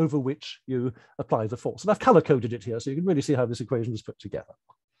over which you apply the force. And I've color-coded it here so you can really see how this equation is put together.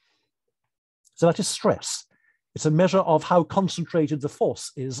 So that is stress. It's a measure of how concentrated the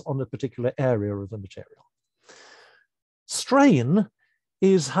force is on a particular area of the material. Strain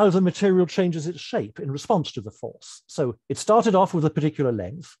is how the material changes its shape in response to the force. So it started off with a particular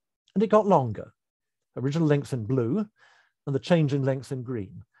length and it got longer. Original length in blue and the change in length in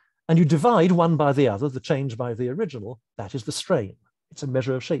green. And you divide one by the other, the change by the original, that is the strain. It's a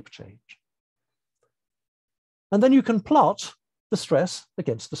measure of shape change. And then you can plot the stress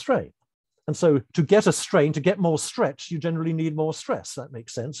against the strain. And so to get a strain, to get more stretch, you generally need more stress. That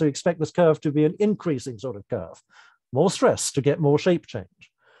makes sense. So you expect this curve to be an increasing sort of curve. More stress to get more shape change.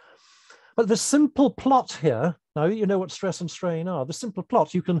 But the simple plot here, now you know what stress and strain are, the simple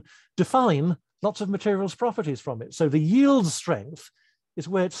plot, you can define lots of materials properties from it. So the yield strength is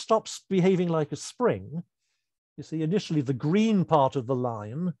where it stops behaving like a spring. You see, initially the green part of the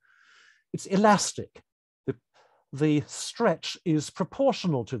line, it's elastic. The stretch is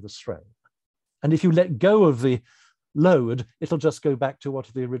proportional to the strain. And if you let go of the load, it'll just go back to what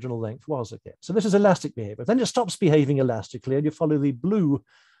the original length was again. So this is elastic behavior. Then it stops behaving elastically and you follow the blue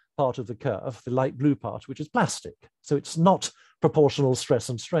part of the curve, the light blue part, which is plastic. So it's not proportional stress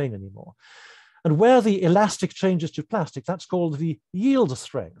and strain anymore. And where the elastic changes to plastic, that's called the yield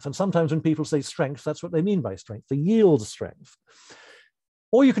strength. And sometimes when people say strength, that's what they mean by strength, the yield strength.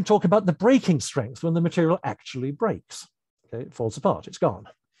 Or you can talk about the breaking strength when the material actually breaks. Okay, it falls apart, it's gone.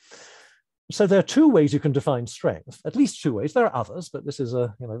 So there are two ways you can define strength, at least two ways. There are others, but this is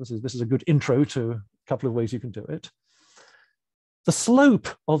a good intro to a couple of ways you can do it. The slope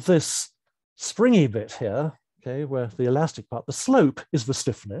of this springy bit here, okay, where the elastic part, the slope is the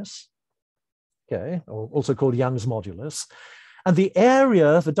stiffness, okay, or also called Young's modulus. And the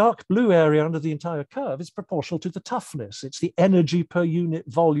area, the dark blue area under the entire curve is proportional to the toughness. It's the energy per unit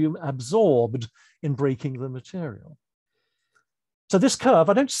volume absorbed in breaking the material. So this curve,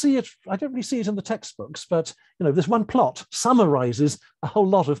 I don't really see it in the textbooks, but this one plot summarizes a whole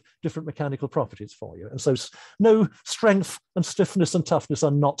lot of different mechanical properties for you. And so no, strength and stiffness and toughness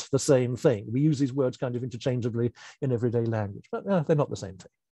are not the same thing. We use these words kind of interchangeably in everyday language, but they're not the same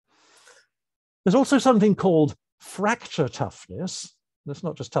thing. There's also something called fracture toughness. That's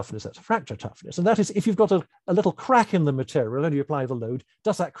not just toughness, that's fracture toughness. And that is if you've got a little crack in the material and you apply the load,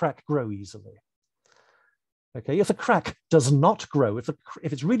 does that crack grow easily? Okay, if the crack does not grow, if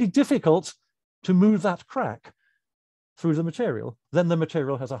it's really difficult to move that crack through the material, then the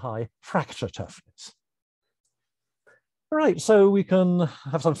material has a high fracture toughness. All right, so we can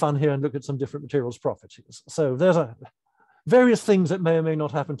have some fun here and look at some different materials properties. So there's various things that may or may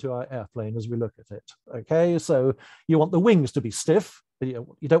not happen to our airplane as we look at it. Okay, so you want the wings to be stiff, but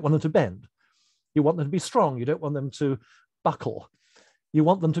you don't want them to bend. You want them to be strong, you don't want them to buckle. You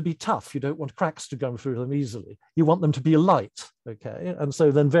want them to be tough. You don't want cracks to go through them easily. You want them to be light, okay? And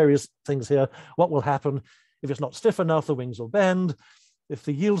so then various things here. What will happen if it's not stiff enough, the wings will bend. If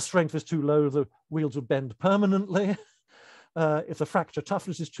the yield strength is too low, the wheels will bend permanently. If the fracture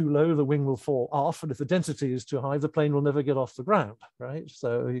toughness is too low, the wing will fall off. And if the density is too high, the plane will never get off the ground, right?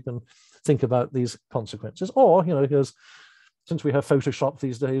 So you can think about these consequences. Or, since we have Photoshop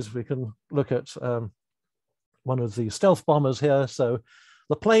these days, we can look at one of the stealth bombers here. So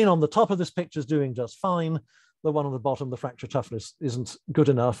the plane on the top of this picture is doing just fine. The one on the bottom, the fracture toughness isn't good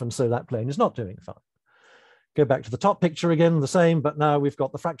enough, and so that plane is not doing fine. Go back to the top picture again, the same, but now we've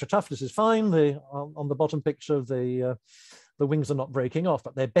got the fracture toughness is fine. On the bottom picture, the wings are not breaking off,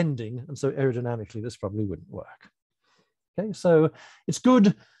 but they're bending, and so aerodynamically this probably wouldn't work. Okay, so it's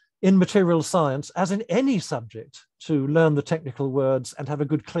good in materials science, as in any subject, to learn the technical words and have a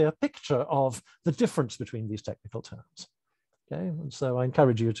good, clear picture of the difference between these technical terms. Okay, and so I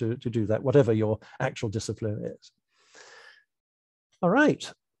encourage you to do that, whatever your actual discipline is. All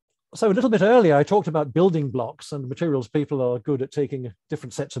right, so a little bit earlier, I talked about building blocks, and materials people are good at taking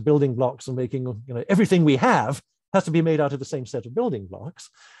different sets of building blocks and making, everything we have has to be made out of the same set of building blocks.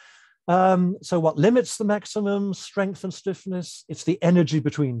 So what limits the maximum strength and stiffness? It's the energy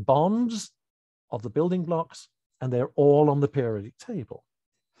between bonds of the building blocks, and they're all on the periodic table.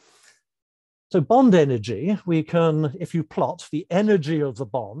 So bond energy, we can, if you plot the energy of the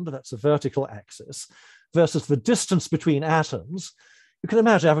bond, that's a vertical axis, versus the distance between atoms, you can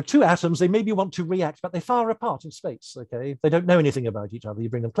imagine I have two atoms, they maybe want to react, but they're far apart in space, okay? They don't know anything about each other. You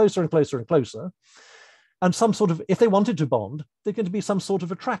bring them closer and closer and closer. And some sort of, if they wanted to bond, there's going to be some sort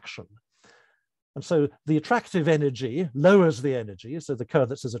of attraction. And so the attractive energy lowers the energy. So the curve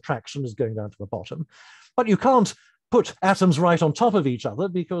that says attraction is going down to the bottom. But you can't put atoms right on top of each other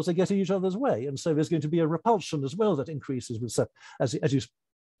because they get in each other's way. And so there's going to be a repulsion as well that increases with, as you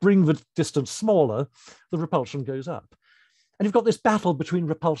bring the distance smaller, the repulsion goes up. And you've got this battle between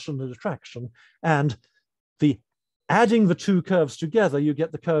repulsion and attraction. And adding the two curves together, you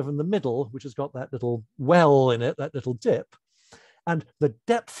get the curve in the middle, which has got that little well in it, that little dip. And the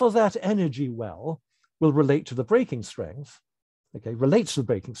depth of that energy well will relate to the braking strength, okay, relates to the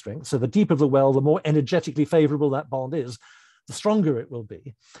braking strength. So the deeper the well, the more energetically favorable that bond is, the stronger it will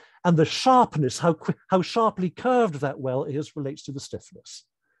be. And the sharpness, how sharply curved that well is, relates to the stiffness.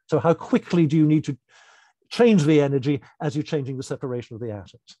 So how quickly do you need to change the energy as you're changing the separation of the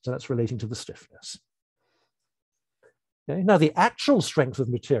atoms? So that's relating to the stiffness. Okay. Now, the actual strength of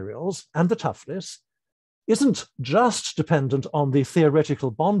materials and the toughness isn't just dependent on the theoretical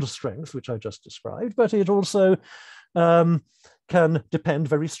bond strength, which I just described, but it also can depend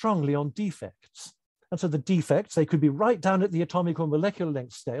very strongly on defects. And so the defects, they could be right down at the atomic or molecular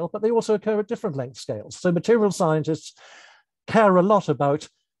length scale, but they also occur at different length scales. So material scientists care a lot about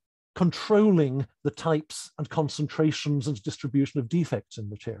controlling the types and concentrations and distribution of defects in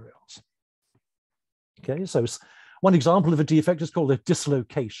materials. Okay, so one example of a defect is called a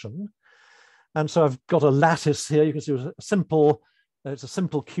dislocation. And so I've got a lattice here. You can see it's a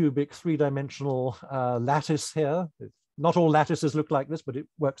simple cubic three-dimensional lattice here. Not all lattices look like this, but it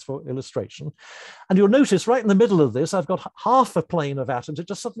works for illustration. And you'll notice right in the middle of this, I've got half a plane of atoms. It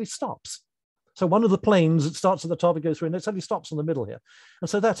just suddenly stops. So one of the planes, it starts at the top, it goes through, and it suddenly stops in the middle here. And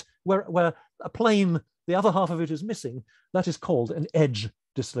so that's where a plane, the other half of it is missing. That is called an edge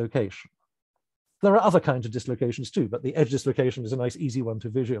dislocation. There are other kinds of dislocations too, but the edge dislocation is a nice, easy one to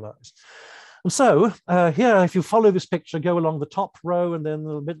visualize. And so here, if you follow this picture, go along the top row and then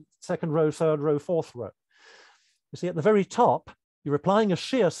the second row, third row, fourth row. You see at the very top, you're applying a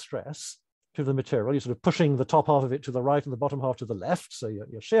shear stress to the material. You're sort of pushing the top half of it to the right and the bottom half to the left. So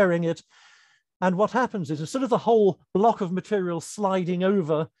you're shearing it. And what happens is instead of the whole block of material sliding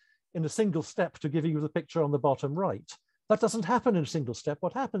over in a single step to give you the picture on the bottom right, that doesn't happen in a single step.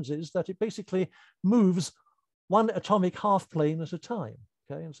 What happens is that it basically moves one atomic half plane at a time.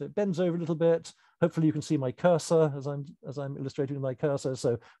 Okay, and so it bends over a little bit. Hopefully you can see my cursor as I'm illustrating with my cursor.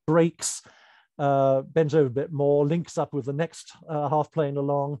 So breaks, bends over a bit more, links up with the next half plane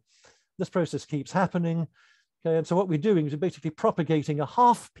along. This process keeps happening. Okay, and so what we're doing is we're basically propagating a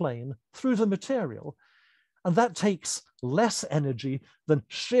half plane through the material, and that takes less energy than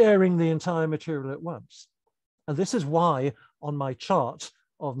sharing the entire material at once. And this is why on my chart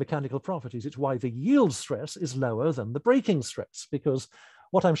of mechanical properties, it's why the yield stress is lower than the breaking stress, because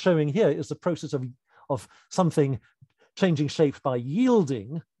what I'm showing here is the process of something changing shape by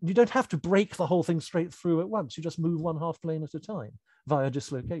yielding. You don't have to break the whole thing straight through at once. You just move one half plane at a time via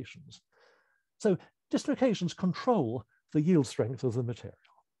dislocations. So dislocations control the yield strength of the material.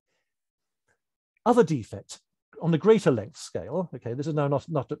 Other defects on the greater length scale, okay, this is now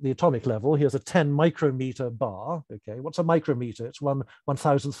not at the atomic level. Here's a 10 micrometer bar, okay. What's a micrometer? It's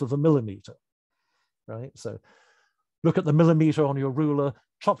 1/1000th of a millimeter, right? So look at the millimeter on your ruler,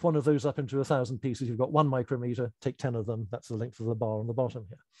 chop one of those up into 1,000 pieces. You've got 1 micrometer, take 10 of them. That's the length of the bar on the bottom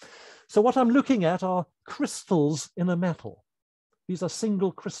here. So what I'm looking at are crystals in a metal. These are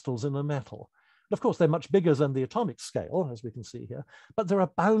single crystals in a metal. And of course, they're much bigger than the atomic scale, as we can see here, but there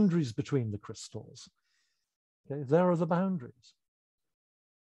are boundaries between the crystals. Okay, there are the boundaries.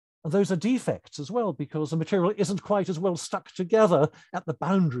 And those are defects as well, because the material isn't quite as well stuck together at the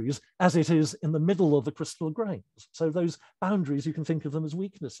boundaries as it is in the middle of the crystal grains. So those boundaries, you can think of them as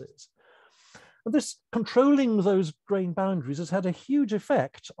weaknesses. And this controlling those grain boundaries has had a huge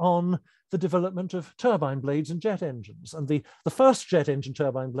effect on the development of turbine blades and jet engines. And the first jet engine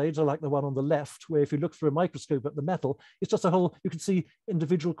turbine blades are like the one on the left, where if you look through a microscope at the metal, it's just a whole, you can see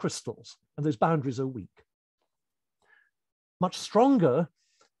individual crystals, and those boundaries are weak. Much stronger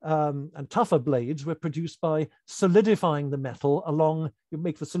and tougher blades were produced by solidifying the metal along, you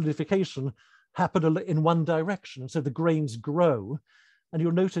make the solidification happen in one direction. And so the grains grow. And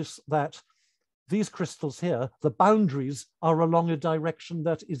you'll notice that these crystals here, the boundaries are along a direction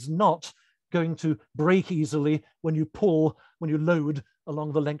that is not going to break easily when you pull, when you load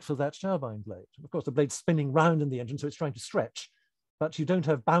along the length of that turbine blade. Of course, the blade's spinning round in the engine, so it's trying to stretch, but you don't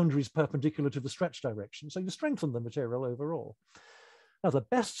have boundaries perpendicular to the stretch direction. So you strengthen the material overall. Now, the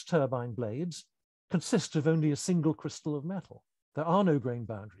best turbine blades consist of only a single crystal of metal. There are no grain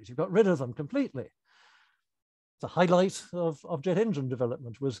boundaries. You've got rid of them completely. The highlight of jet engine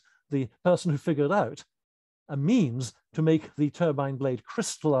development was the person who figured out a means to make the turbine blade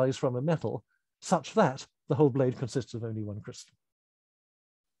crystallize from a metal such that the whole blade consists of only one crystal.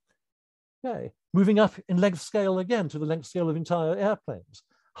 Okay, moving up in length scale again to the length scale of entire airplanes.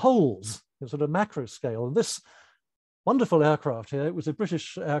 Hulls, in sort of macro scale. And this wonderful aircraft here, it was a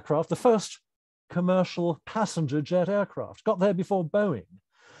British aircraft, the first commercial passenger jet aircraft, got there before Boeing.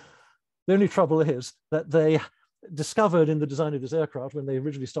 The only trouble is that they discovered in the design of this aircraft, when they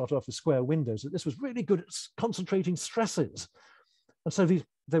originally started off with square windows, that this was really good at concentrating stresses. And so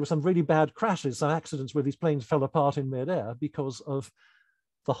there were some really bad crashes, some accidents where these planes fell apart in midair because of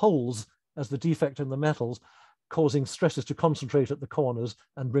the holes as the defect in the metals, causing stresses to concentrate at the corners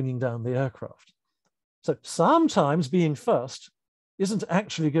and bringing down the aircraft. So sometimes being first isn't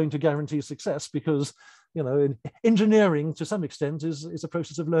actually going to guarantee success, because, you know, in engineering to some extent is a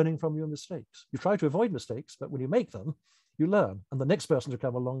process of learning from your mistakes. You try to avoid mistakes, but when you make them, you learn, and the next person to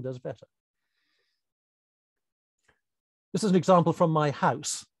come along does better. This is an example from my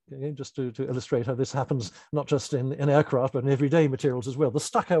house, okay, just to illustrate how this happens, not just in aircraft, but in everyday materials as well. The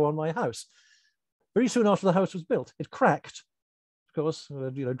stucco on my house, very soon after the house was built, it cracked, of course,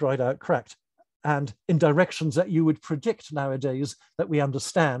 you know, dried out, cracked, and in directions that you would predict nowadays that we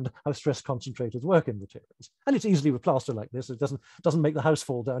understand how stress concentrators work in materials. And it's easily with plaster like this. It doesn't make the house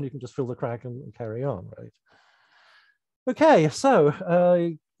fall down. You can just fill the crack and carry on, right? Okay,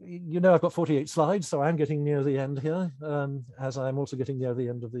 so you know I've got 48 slides, so I'm getting near the end here, as I'm also getting near the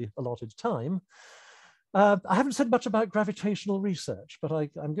end of the allotted time. I haven't said much about gravitational research, but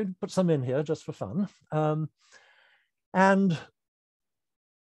I'm going to put some in here just for fun. And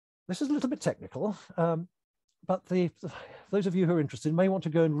this is a little bit technical, but those of you who are interested may want to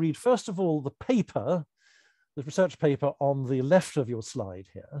go and read, first of all, the paper, the research paper on the left of your slide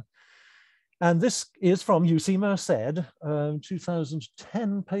here. And this is from UC Merced,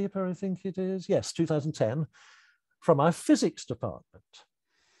 2010 paper, I think it is. Yes, 2010, from our physics department.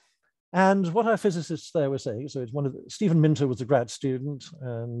 And what our physicists there were saying, so it's Stephen Minter was a grad student,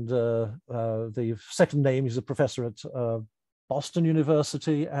 and the second name, he's a professor at Boston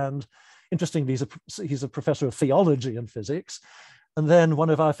University, and interestingly, he's a professor of theology and physics, and then one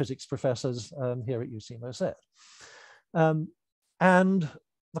of our physics professors here at UC Merced. And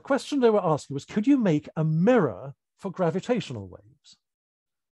the question they were asking was, could you make a mirror for gravitational waves?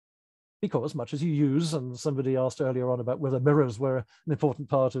 Because much as you use, and somebody asked earlier on about whether mirrors were an important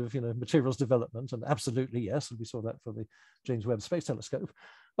part of materials development, and absolutely yes, and we saw that for the James Webb Space Telescope.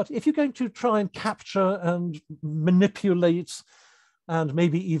 But if you're going to try and capture and manipulate and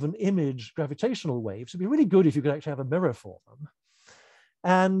maybe even image gravitational waves, it'd be really good if you could actually have a mirror for them.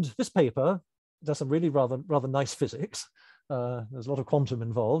 And this paper does some really rather nice physics. There's a lot of quantum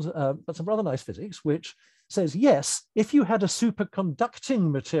involved, but some rather nice physics, which says, yes, if you had a superconducting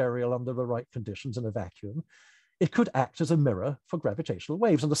material under the right conditions in a vacuum, it could act as a mirror for gravitational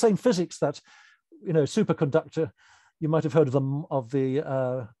waves. And the same physics that, superconductor, you might have heard of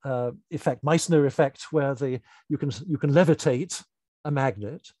the effect, Meissner effect, where you can levitate a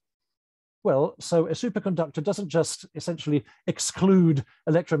magnet. Well, so a superconductor doesn't just essentially exclude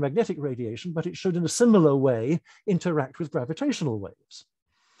electromagnetic radiation, but it should in a similar way interact with gravitational waves.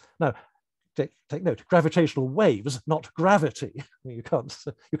 Now, take note, gravitational waves, not gravity. You can't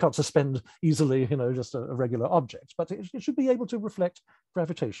suspend easily, just a regular object, but it should be able to reflect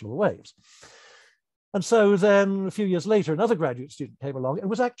gravitational waves. And so then a few years later, another graduate student came along and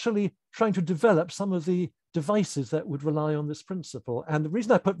was actually trying to develop some of the devices that would rely on this principle. And the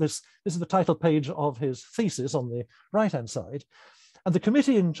reason I put this is the title page of his thesis on the right-hand side. And the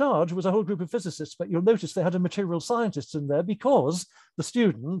committee in charge was a whole group of physicists, but you'll notice they had a material scientist in there because the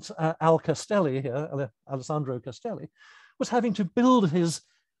student, Alessandro Castelli, was having to build his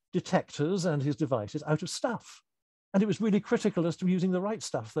detectors and his devices out of stuff. And it was really critical as to using the right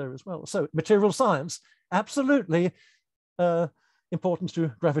stuff there as well. So material science, absolutely important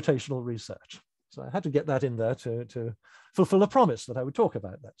to gravitational research. So I had to get that in there to fulfill a promise that I would talk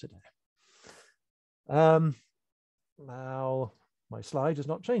about that today. Now, my slide is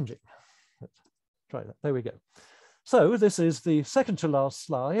not changing. Let's try that. There we go. So this is the second to last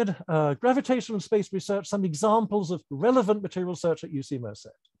slide. Gravitational and space research, some examples of relevant material research at UC Merced.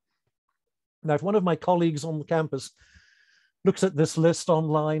 Now, if one of my colleagues on the campus looks at this list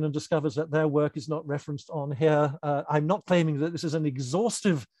online and discovers that their work is not referenced on here, I'm not claiming that this is an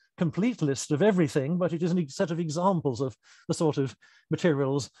exhaustive, complete list of everything, but it is a set of examples of the sort of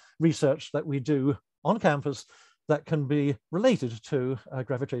materials research that we do on campus that can be related to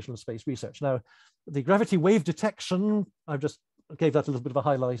gravitational space research. Now, the gravity wave detection, I just gave that a little bit of a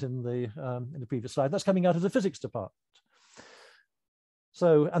highlight in the previous slide. That's coming out of the physics department.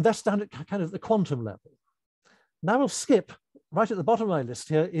 So, and that's down at kind of the quantum level. Now we'll skip, right at the bottom of my list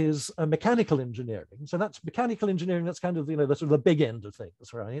here is mechanical engineering. So that's mechanical engineering, that's kind of, the sort of the big end of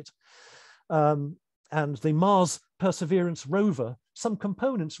things, right? And the Mars Perseverance rover, some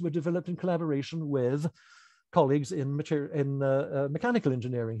components were developed in collaboration with colleagues in mechanical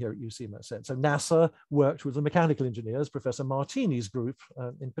engineering here at UC Merced. So NASA worked with the mechanical engineers, Professor Martini's group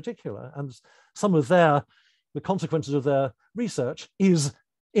in particular, and some of the consequences of their research is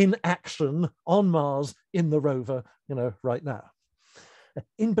in action on Mars in the rover, right now.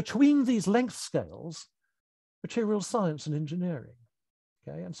 In between these length scales, material science and engineering.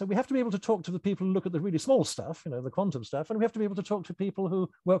 Okay, and so we have to be able to talk to the people who look at the really small stuff, the quantum stuff, and we have to be able to talk to people who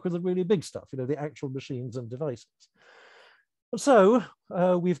work with the really big stuff, the actual machines and devices. And so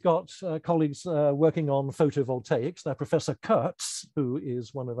we've got colleagues working on photovoltaics. Now, Professor Kurtz, who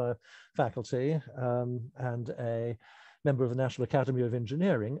is one of our faculty and a member of the National Academy of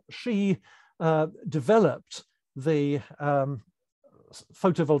Engineering, she developed the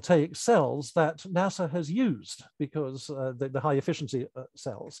photovoltaic cells that NASA has used because the high efficiency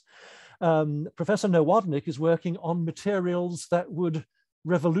cells. Professor Nowodnik is working on materials that would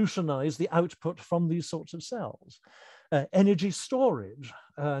revolutionize the output from these sorts of cells. Energy storage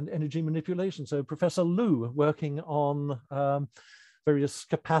and energy manipulation. So Professor Liu working on various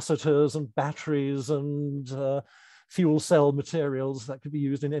capacitors and batteries and fuel cell materials that could be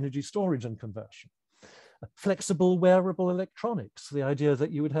used in energy storage and conversion. Flexible wearable electronics, the idea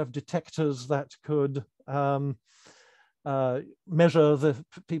that you would have detectors that could measure the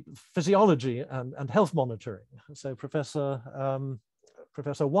physiology and health monitoring. So Professor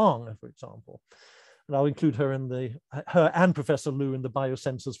Wang, for example, and I'll include her in her and Professor Liu in the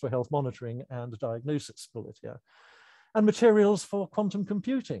biosensors for health monitoring and diagnosis bullet here. And materials for quantum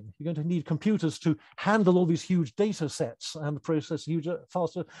computing. You're going to need computers to handle all these huge data sets and process a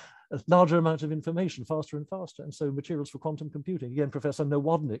larger amount of information faster and faster. And so materials for quantum computing. Again, Professor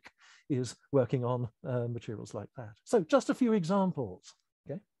Nowodnik is working on materials like that. So just a few examples.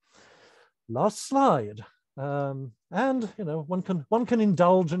 Okay. Last slide. And one can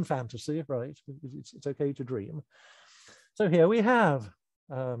indulge in fantasy, right? It's okay to dream. So here we have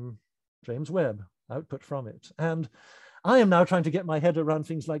James Webb, output from it. And I am now trying to get my head around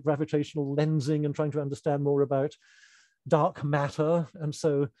things like gravitational lensing and trying to understand more about dark matter. And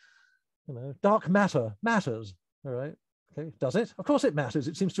so, you know, dark matter matters, all right? Okay, does it? Of course it matters.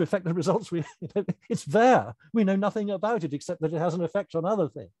 It seems to affect the results. It's there. We know nothing about it except that it has an effect on other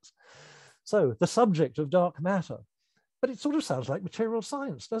things. So the subject of dark matter. But it sort of sounds like material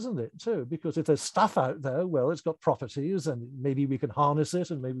science, doesn't it, too? Because if there's stuff out there, well, it's got properties and maybe we can harness it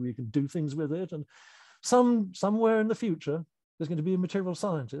and maybe we can do things with it. And somewhere in the future, there's going to be a material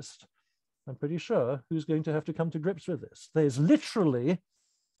scientist, I'm pretty sure, who's going to have to come to grips with this. There's literally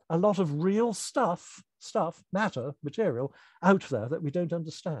a lot of real stuff, matter, material, out there that we don't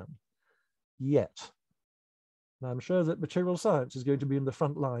understand yet. And I'm sure that material science is going to be in the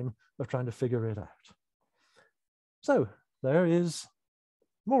front line of trying to figure it out. So there is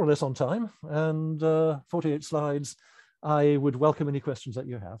more or less on time and 48 slides. I would welcome any questions that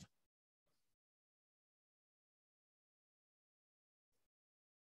you have.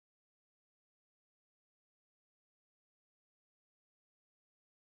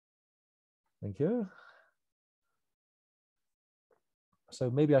 Thank you.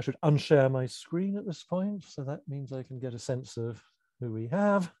 So maybe I should unshare my screen at this point. So that means I can get a sense of who we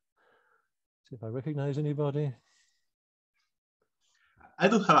have. See if I recognize anybody. I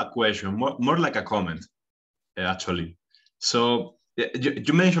do have a question, more like a comment, actually. So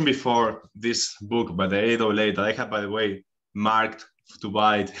you mentioned before this book by the AAA that I have, by the way, marked to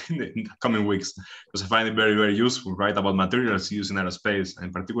buy it in the coming weeks, because I find it very, very useful, right, about materials used in aerospace,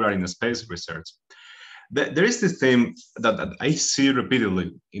 and particularly in the space research. There is this thing that I see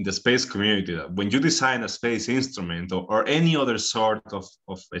repeatedly in the space community, that when you design a space instrument or any other sort of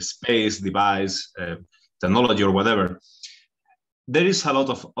a space device, technology or whatever, there is a lot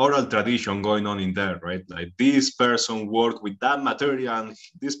of oral tradition going on in there, right? Like this person worked with that material and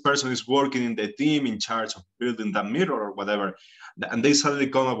this person is working in the team in charge of building that mirror or whatever. And they suddenly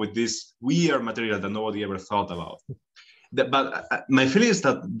come up with this weird material that nobody ever thought about. But my feeling is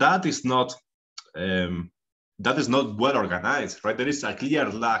that that is not well organized, right? There is a clear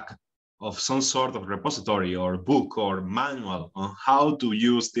lack of some sort of repository or book or manual on how to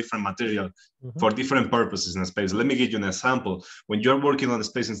use different material for different purposes in space. Let me give you an example. When you're working on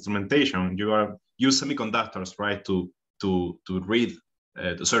space instrumentation, you use semiconductors, right, to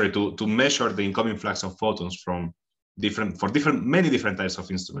measure the incoming flux of photons from many different types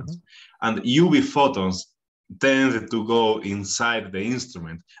of instruments. And UV photons tend to go inside the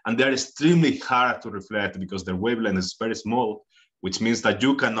instrument, and they're extremely hard to reflect because their wavelength is very small, which means that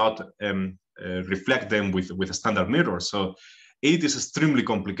you cannot reflect them with a standard mirror. So it is extremely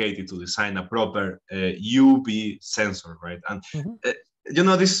complicated to design a proper UV sensor, right? And you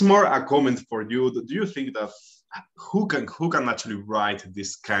know, this is more a comment for you. Do you think that who can actually write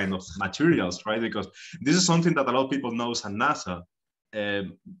this kind of materials, right? Because this is something that a lot of people know at NASA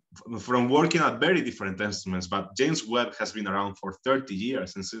from working at very different instruments. But James Webb has been around for 30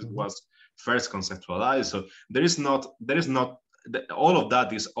 years since it was first conceptualized. So there is not all of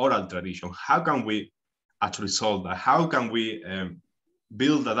that is oral tradition. How can we actually solve that? How can we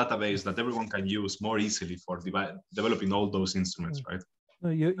build a database that everyone can use more easily for developing all those instruments, right?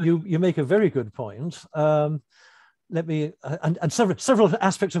 You make a very good point. Let me, and several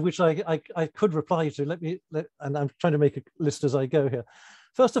aspects of which I could reply to. And I'm trying to make a list as I go here.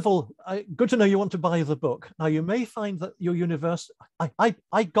 First of all, good to know you want to buy the book. Now, you may find that your university,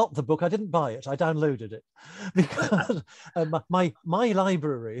 I got the book, I didn't buy it, I downloaded it. Because my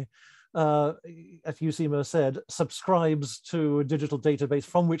library, as UC Merced, subscribes to a digital database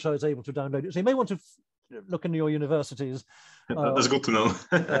from which I was able to download it. So you may want to look in your universities. That's good to know.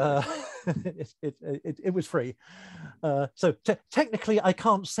 It was free. So technically, I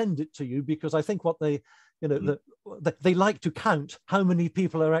can't send it to you because I think what they, they like to count how many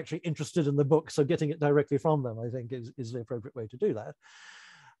people are actually interested in the book. So getting it directly from them, I think, is the appropriate way to do that.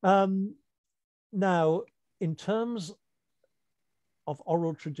 Now, in terms of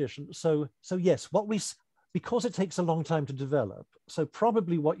oral tradition, so yes, because it takes a long time to develop. So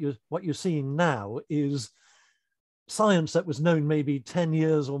probably what you're seeing now is science that was known maybe 10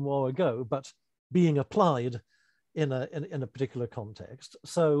 years or more ago, but being applied in a particular context.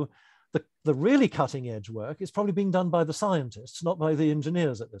 So the really cutting edge work is probably being done by the scientists, not by the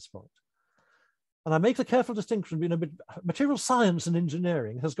engineers at this point. And I make the careful distinction, material science and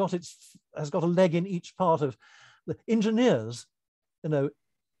engineering has got a leg in each part of the engineers,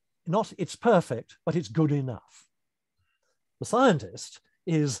 not it's perfect, but it's good enough. The scientist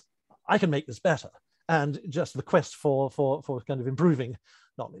is, I can make this better, and just the quest for kind of improving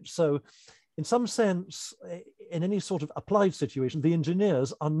knowledge. So, in some sense, in any sort of applied situation, the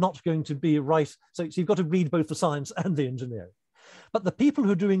engineers are not going to be right. So you've got to read both the science and the engineering. But the people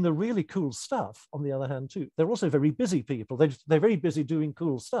who are doing the really cool stuff, on the other hand, too, they're also very busy people. They're very busy doing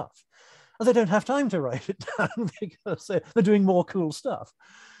cool stuff. And they don't have time to write it down because they're doing more cool stuff.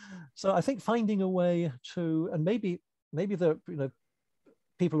 So I think finding a way to, and maybe the,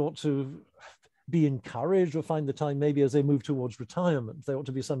 people ought to be encouraged or find the time, maybe as they move towards retirement, there ought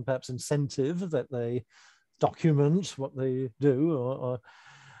to be some perhaps incentive that they document what they do,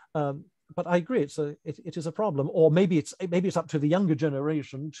 but I agree, it is a problem. Or maybe it's up to the younger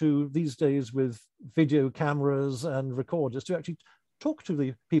generation to, these days with video cameras and recorders, to actually talk to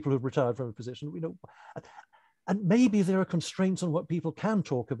the people who've retired from a position, and maybe there are constraints on what people can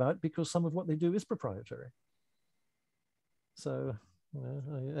talk about because some of what they do is proprietary. So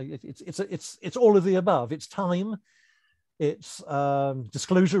it's all of the above. It's time, it's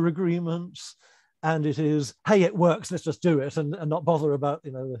disclosure agreements, and it is, hey, it works, let's just do it, and not bother about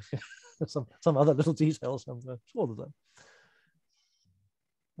some other little details. It's all of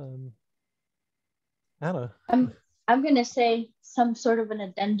them. Anna. I'm going to say some sort of an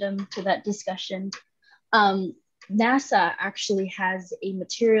addendum to that discussion. NASA actually has a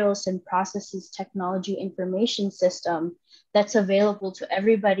materials and processes technology information system that's available to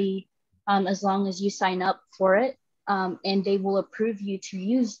everybody as long as you sign up for it. And they will approve you to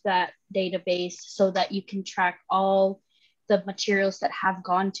use that database so that you can track all the materials that have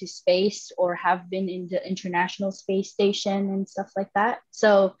gone to space or have been in the International Space Station and stuff like that.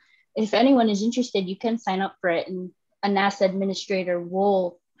 So if anyone is interested, you can sign up for it, and a NASA administrator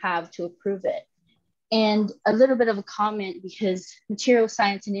will have to approve it. And a little bit of a comment, because material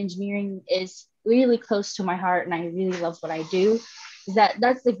science and engineering is really close to my heart and I really love what I do, is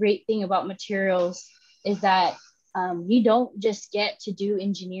that's the great thing about materials, is that you don't just get to do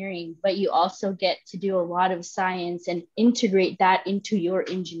engineering, but you also get to do a lot of science and integrate that into your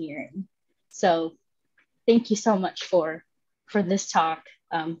engineering. So thank you so much for this talk.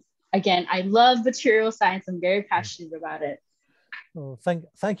 Again, I love material science. I'm very passionate about it. Oh,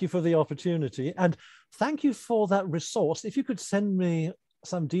 thank you for the opportunity, and thank you for that resource. If you could send me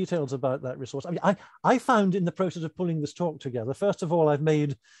some details about that resource. I mean, I found in the process of pulling this talk together, first of all, I've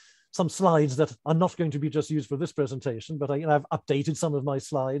made some slides that are not going to be just used for this presentation, but I've updated some of my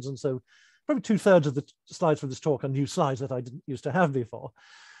slides, and so probably 2/3 of the slides for this talk are new slides that I didn't used to have before.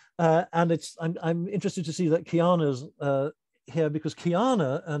 And I'm interested to see that Kiana's here, because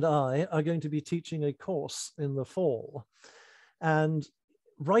Kiana and I are going to be teaching a course in the fall. And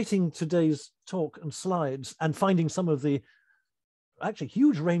writing today's talk and slides and finding some of the actually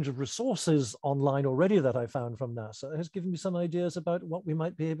huge range of resources online already that I found from NASA has given me some ideas about what we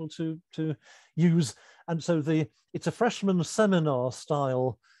might be able to use. And so it's a freshman seminar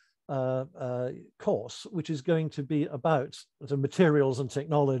style course, which is going to be about the materials and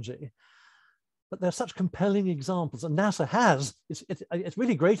technology. But there's such compelling examples, and NASA has, it's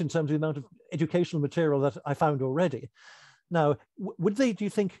really great in terms of the amount of educational material that I found already. Now, do you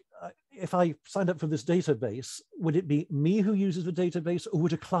think, if I signed up for this database, would it be me who uses the database, or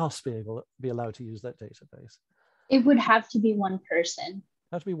would a class be allowed to use that database? It would have to be one person.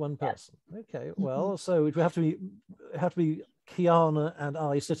 Have to be one person. Okay, well, so it would have to be Kiana and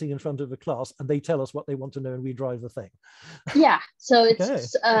I sitting in front of a class, and they tell us what they want to know, and we drive the thing. Yeah, so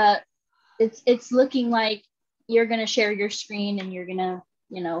it's okay. It's looking like you're going to share your screen and you're going to,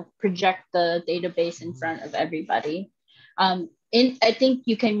 project the database in front of everybody. I think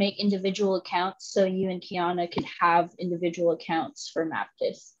you can make individual accounts, so you and Kiana could have individual accounts for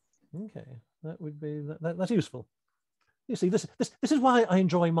MapTIS. Okay, that would be that's useful. You see, this is why I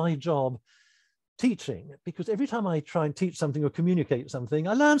enjoy my job teaching, because every time I try and teach something or communicate something,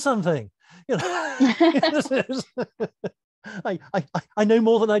 I learn something. I know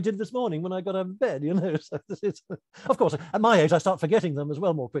more than I did this morning when I got out of bed, So of course, at my age, I start forgetting them as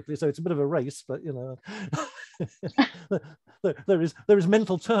well more quickly. So it's a bit of a race, but there is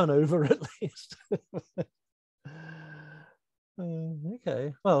mental turnover at least.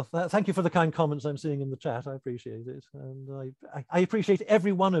 Okay, well, thank you for the kind comments I'm seeing in the chat. I appreciate it, and I appreciate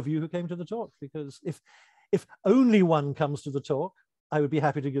every one of you who came to the talk, because if only one comes to the talk, I would be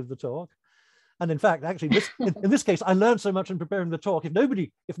happy to give the talk. And in fact, actually, in this case, I learned so much in preparing the talk. If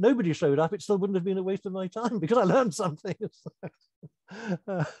nobody showed up, it still wouldn't have been a waste of my time, because I learned something.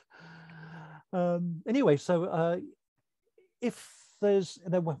 Anyway, so if there's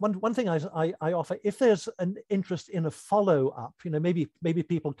one thing I offer, if there's an interest in a follow-up, maybe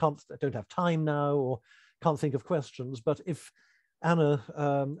people don't have time now or can't think of questions, but if Anna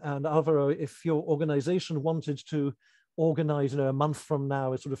and Alvaro, if your organization wanted to organize, a month from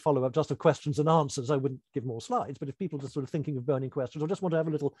now as sort of follow-up just of questions and answers, I wouldn't give more slides, but if people are just sort of thinking of burning questions or just want to have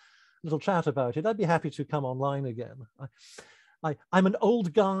a little chat about it, I'd be happy to come online again. I'm an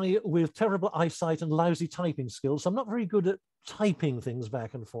old guy with terrible eyesight and lousy typing skills, so I'm not very good at typing things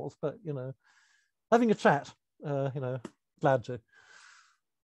back and forth, but, having a chat, glad to.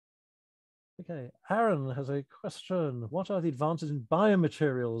 Okay, Aaron has a question. What are the advances in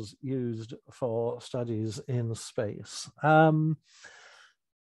biomaterials used for studies in space? So,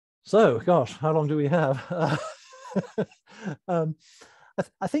 gosh, how long do we have?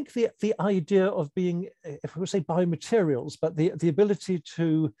 I think the idea of being, if we say biomaterials, but the ability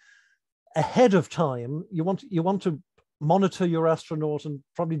to, ahead of time, you want to monitor your astronaut and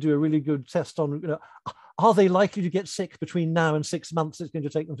probably do a really good test on, are they likely to get sick between now and 6 months it's going to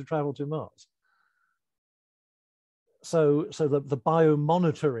take them to travel to Mars? So the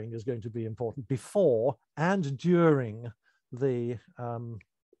biomonitoring is going to be important before and during the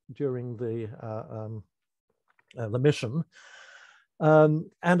mission. And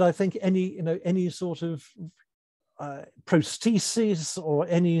I think any sort of prosthesis or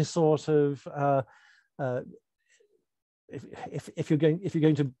any sort of if you're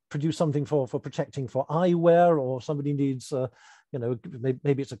going to produce something for protecting for eyewear, or somebody needs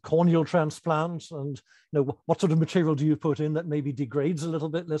maybe it's a corneal transplant, and what sort of material do you put in that maybe degrades a little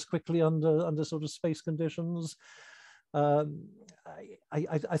bit less quickly under sort of space conditions. I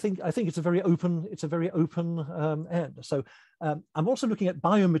think it's a very open end. So I'm also looking at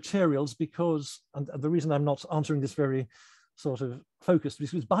biomaterials because, and the reason I'm not answering this very sort of focused,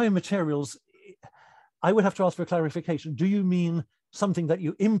 because biomaterials, I would have to ask for clarification. Do you mean something that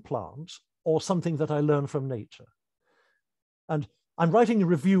you implant or something that I learn from nature? And I'm writing a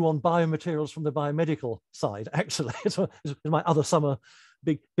review on biomaterials from the biomedical side, actually. It's my other summer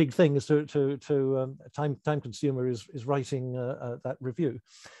big thing is time consumer is writing that review.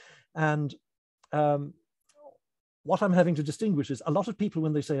 And what I'm having to distinguish is a lot of people,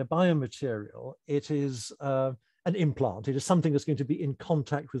 when they say a biomaterial, it is an implant. It is something that's going to be in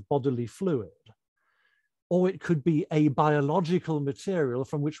contact with bodily fluid. Or it could be a biological material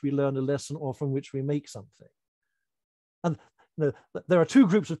from which we learn a lesson or from which we make something. And there are two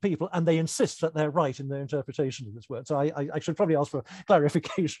groups of people, and they insist that they're right in their interpretation of this word. So I should probably ask for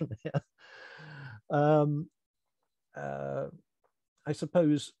clarification here. I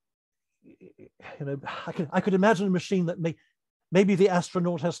suppose, I could imagine a machine that maybe the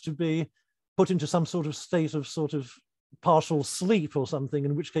astronaut has to be put into some sort of state of sort of partial sleep or something,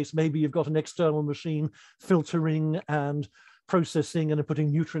 in which case maybe you've got an external machine filtering and processing and putting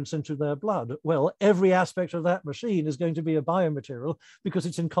nutrients into their blood. Well, every aspect of that machine is going to be a biomaterial because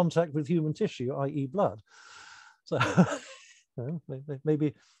it's in contact with human tissue, i.e. blood. So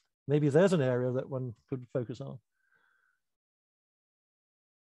maybe there's an area that one could focus on.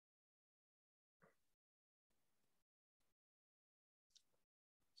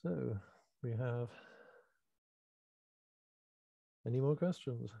 So we have any more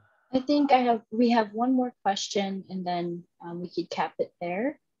questions? I think we have one more question, and then we could cap it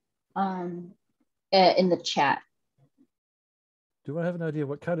there in the chat. Do I have an idea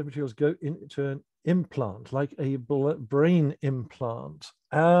what kind of materials go into an implant, like a brain implant?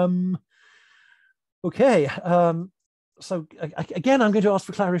 Okay. So again, I'm going to ask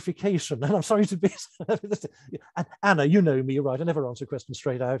for clarification, and I'm sorry to be. Anna, you know me, right? I never answer questions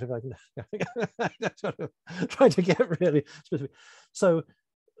straight out if I can. Trying to get really specific. So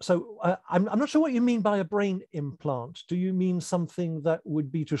I'm not sure what you mean by a brain implant. Do you mean something that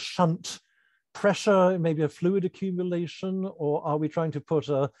would be to shunt pressure, maybe a fluid accumulation, or are we trying to put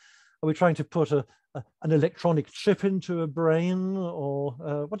an electronic chip into a brain, or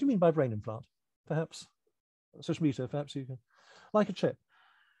what do you mean by brain implant? Perhaps, Sushmita, perhaps you can, like a chip.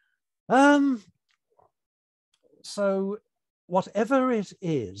 So whatever it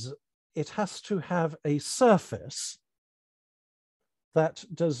is, it has to have a surface that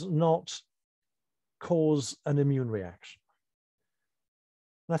does not cause an immune reaction.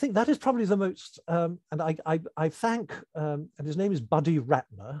 And I think that is probably the most, and I thank, and his name is Buddy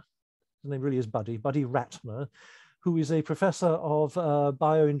Ratner, his name really is Buddy Ratner, who is a professor of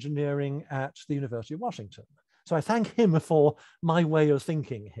bioengineering at the University of Washington. So I thank him for my way of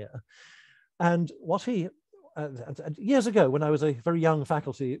thinking here. And what he, years ago, when I was a very young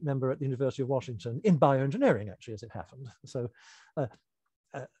faculty member at the University of Washington, in bioengineering, actually, as it happened. So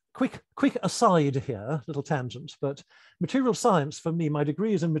quick aside here, little tangent, but material science for me, my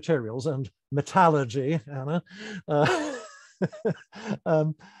degree is in materials and metallurgy, Anna.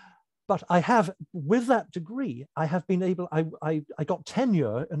 But I have, with that degree, I have been able, I got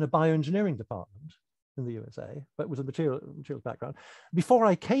tenure in a bioengineering department in the USA, but with a materials background. Before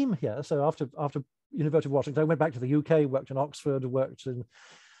I came here, so after University of Washington, I went back to the UK, worked in Oxford, worked in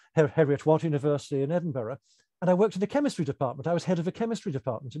Heriot-Watt University in Edinburgh, and I worked in the chemistry department. I was head of a chemistry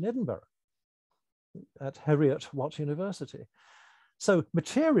department in Edinburgh at Heriot-Watt University. So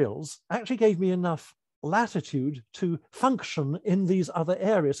materials actually gave me enough latitude to function in these other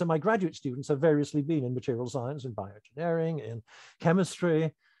areas. So my graduate students have variously been in material science, in bioengineering, in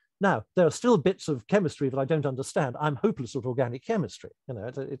chemistry. Now, there are still bits of chemistry that I don't understand. I'm hopeless at organic chemistry. You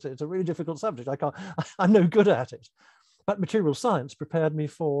know, it's a really difficult subject. I'm no good at it. But material science prepared me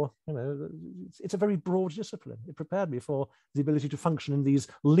for, you know, it's a very broad discipline. It prepared me for the ability to function in these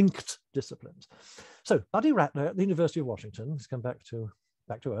linked disciplines. So Buddy Ratner at the University of Washington, let's come back to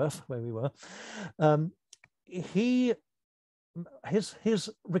Earth where we were. His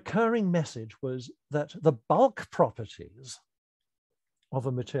recurring message was that the bulk properties of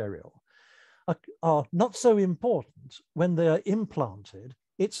a material are not so important when they are implanted.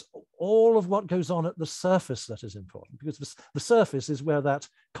 It's all of what goes on at the surface that is important, because the surface is where that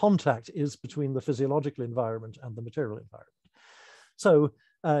contact is between the physiological environment and the material environment. So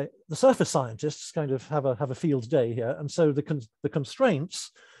the surface scientists kind of have a field day here, and so the constraints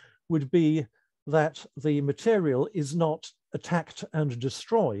would be that the material is not attacked and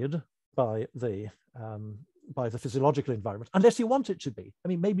destroyed by the physiological environment, unless you want it to be. I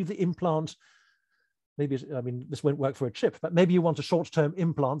mean, maybe the implant, I mean, this won't work for a chip, but maybe you want a short-term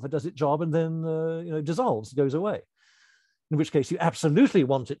implant that does its job and then you know, dissolves, goes away. In which case you absolutely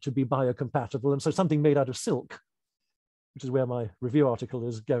want it to be biocompatible, and so something made out of silk, which is where my review article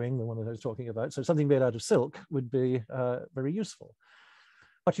is going, the one that I was talking about. So something made out of silk would be very useful.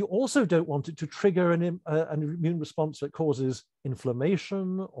 But you also don't want it to trigger an immune response that causes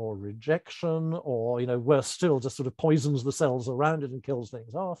inflammation or rejection, or, you know, worse still, just sort of poisons the cells around it and kills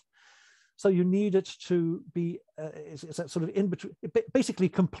things off. So you need it to be, it's sort of in between, basically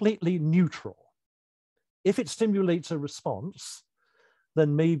completely neutral. If it stimulates a response,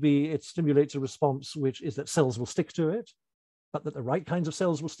 then maybe it stimulates a response which is that cells will stick to it, but that the right kinds of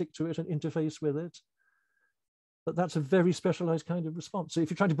cells will stick to it and interface with it. But that's a very specialized kind of response. So if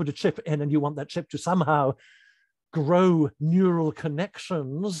you're trying to put a chip in and you want that chip to somehow grow neural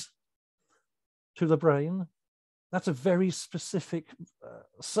connections to the brain, that's a very specific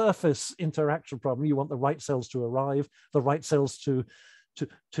surface interaction problem. You want the right cells to arrive, the right cells to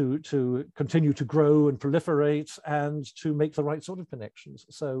continue to grow and proliferate, and to make the right sort of connections.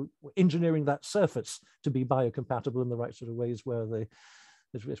 So engineering that surface to be biocompatible in the right sort of ways where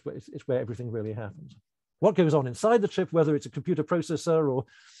it's where everything really happens. What goes on inside the chip, whether it's a computer processor or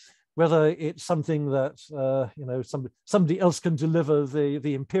whether it's something that you know, somebody else can deliver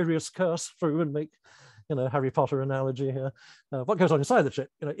the Imperious curse through and make, you know, Harry Potter analogy here. What goes on inside the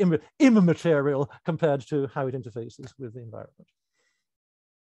chip, you know, immaterial compared to how it interfaces with the environment.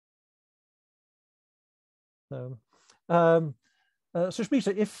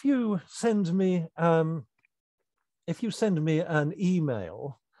 Sushmita, if you send me an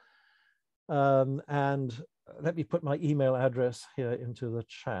email, and let me put my email address here into the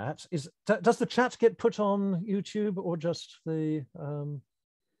chat. Does the chat get put on YouTube or just the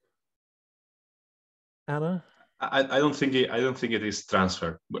Anna? I don't think it is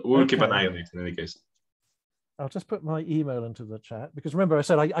transferred, but we'll keep an eye on it in any case. I'll just put my email into the chat, because remember I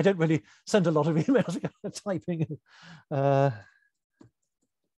said I don't really send a lot of emails typing. But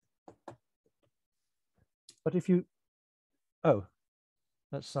if you, oh,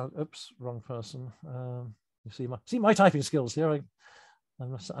 that's oops, wrong person. You see my typing skills here.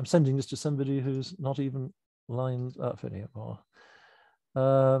 I'm sending this to somebody who's not even lined up anymore.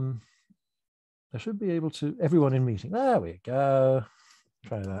 I should be able to, everyone in meeting. There we go.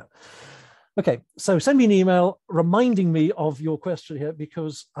 Try that. Okay, so send me an email reminding me of your question here,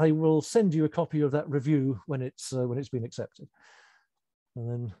 because I will send you a copy of that review when it's been accepted.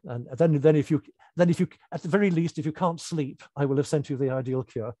 And then if you at the very least, if you can't sleep, I will have sent you the ideal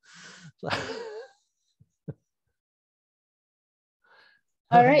cure.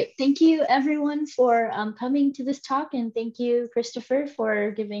 All right, thank you everyone for coming to this talk, and thank you, Christopher,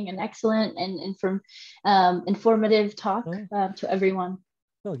 for giving an excellent and informative talk to everyone.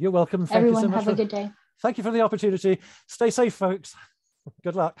 Well, you're welcome. Thank everyone, you so much. have a good day. Thank you for the opportunity. Stay safe, folks.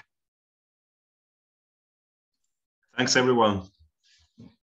 Good luck. Thanks, everyone.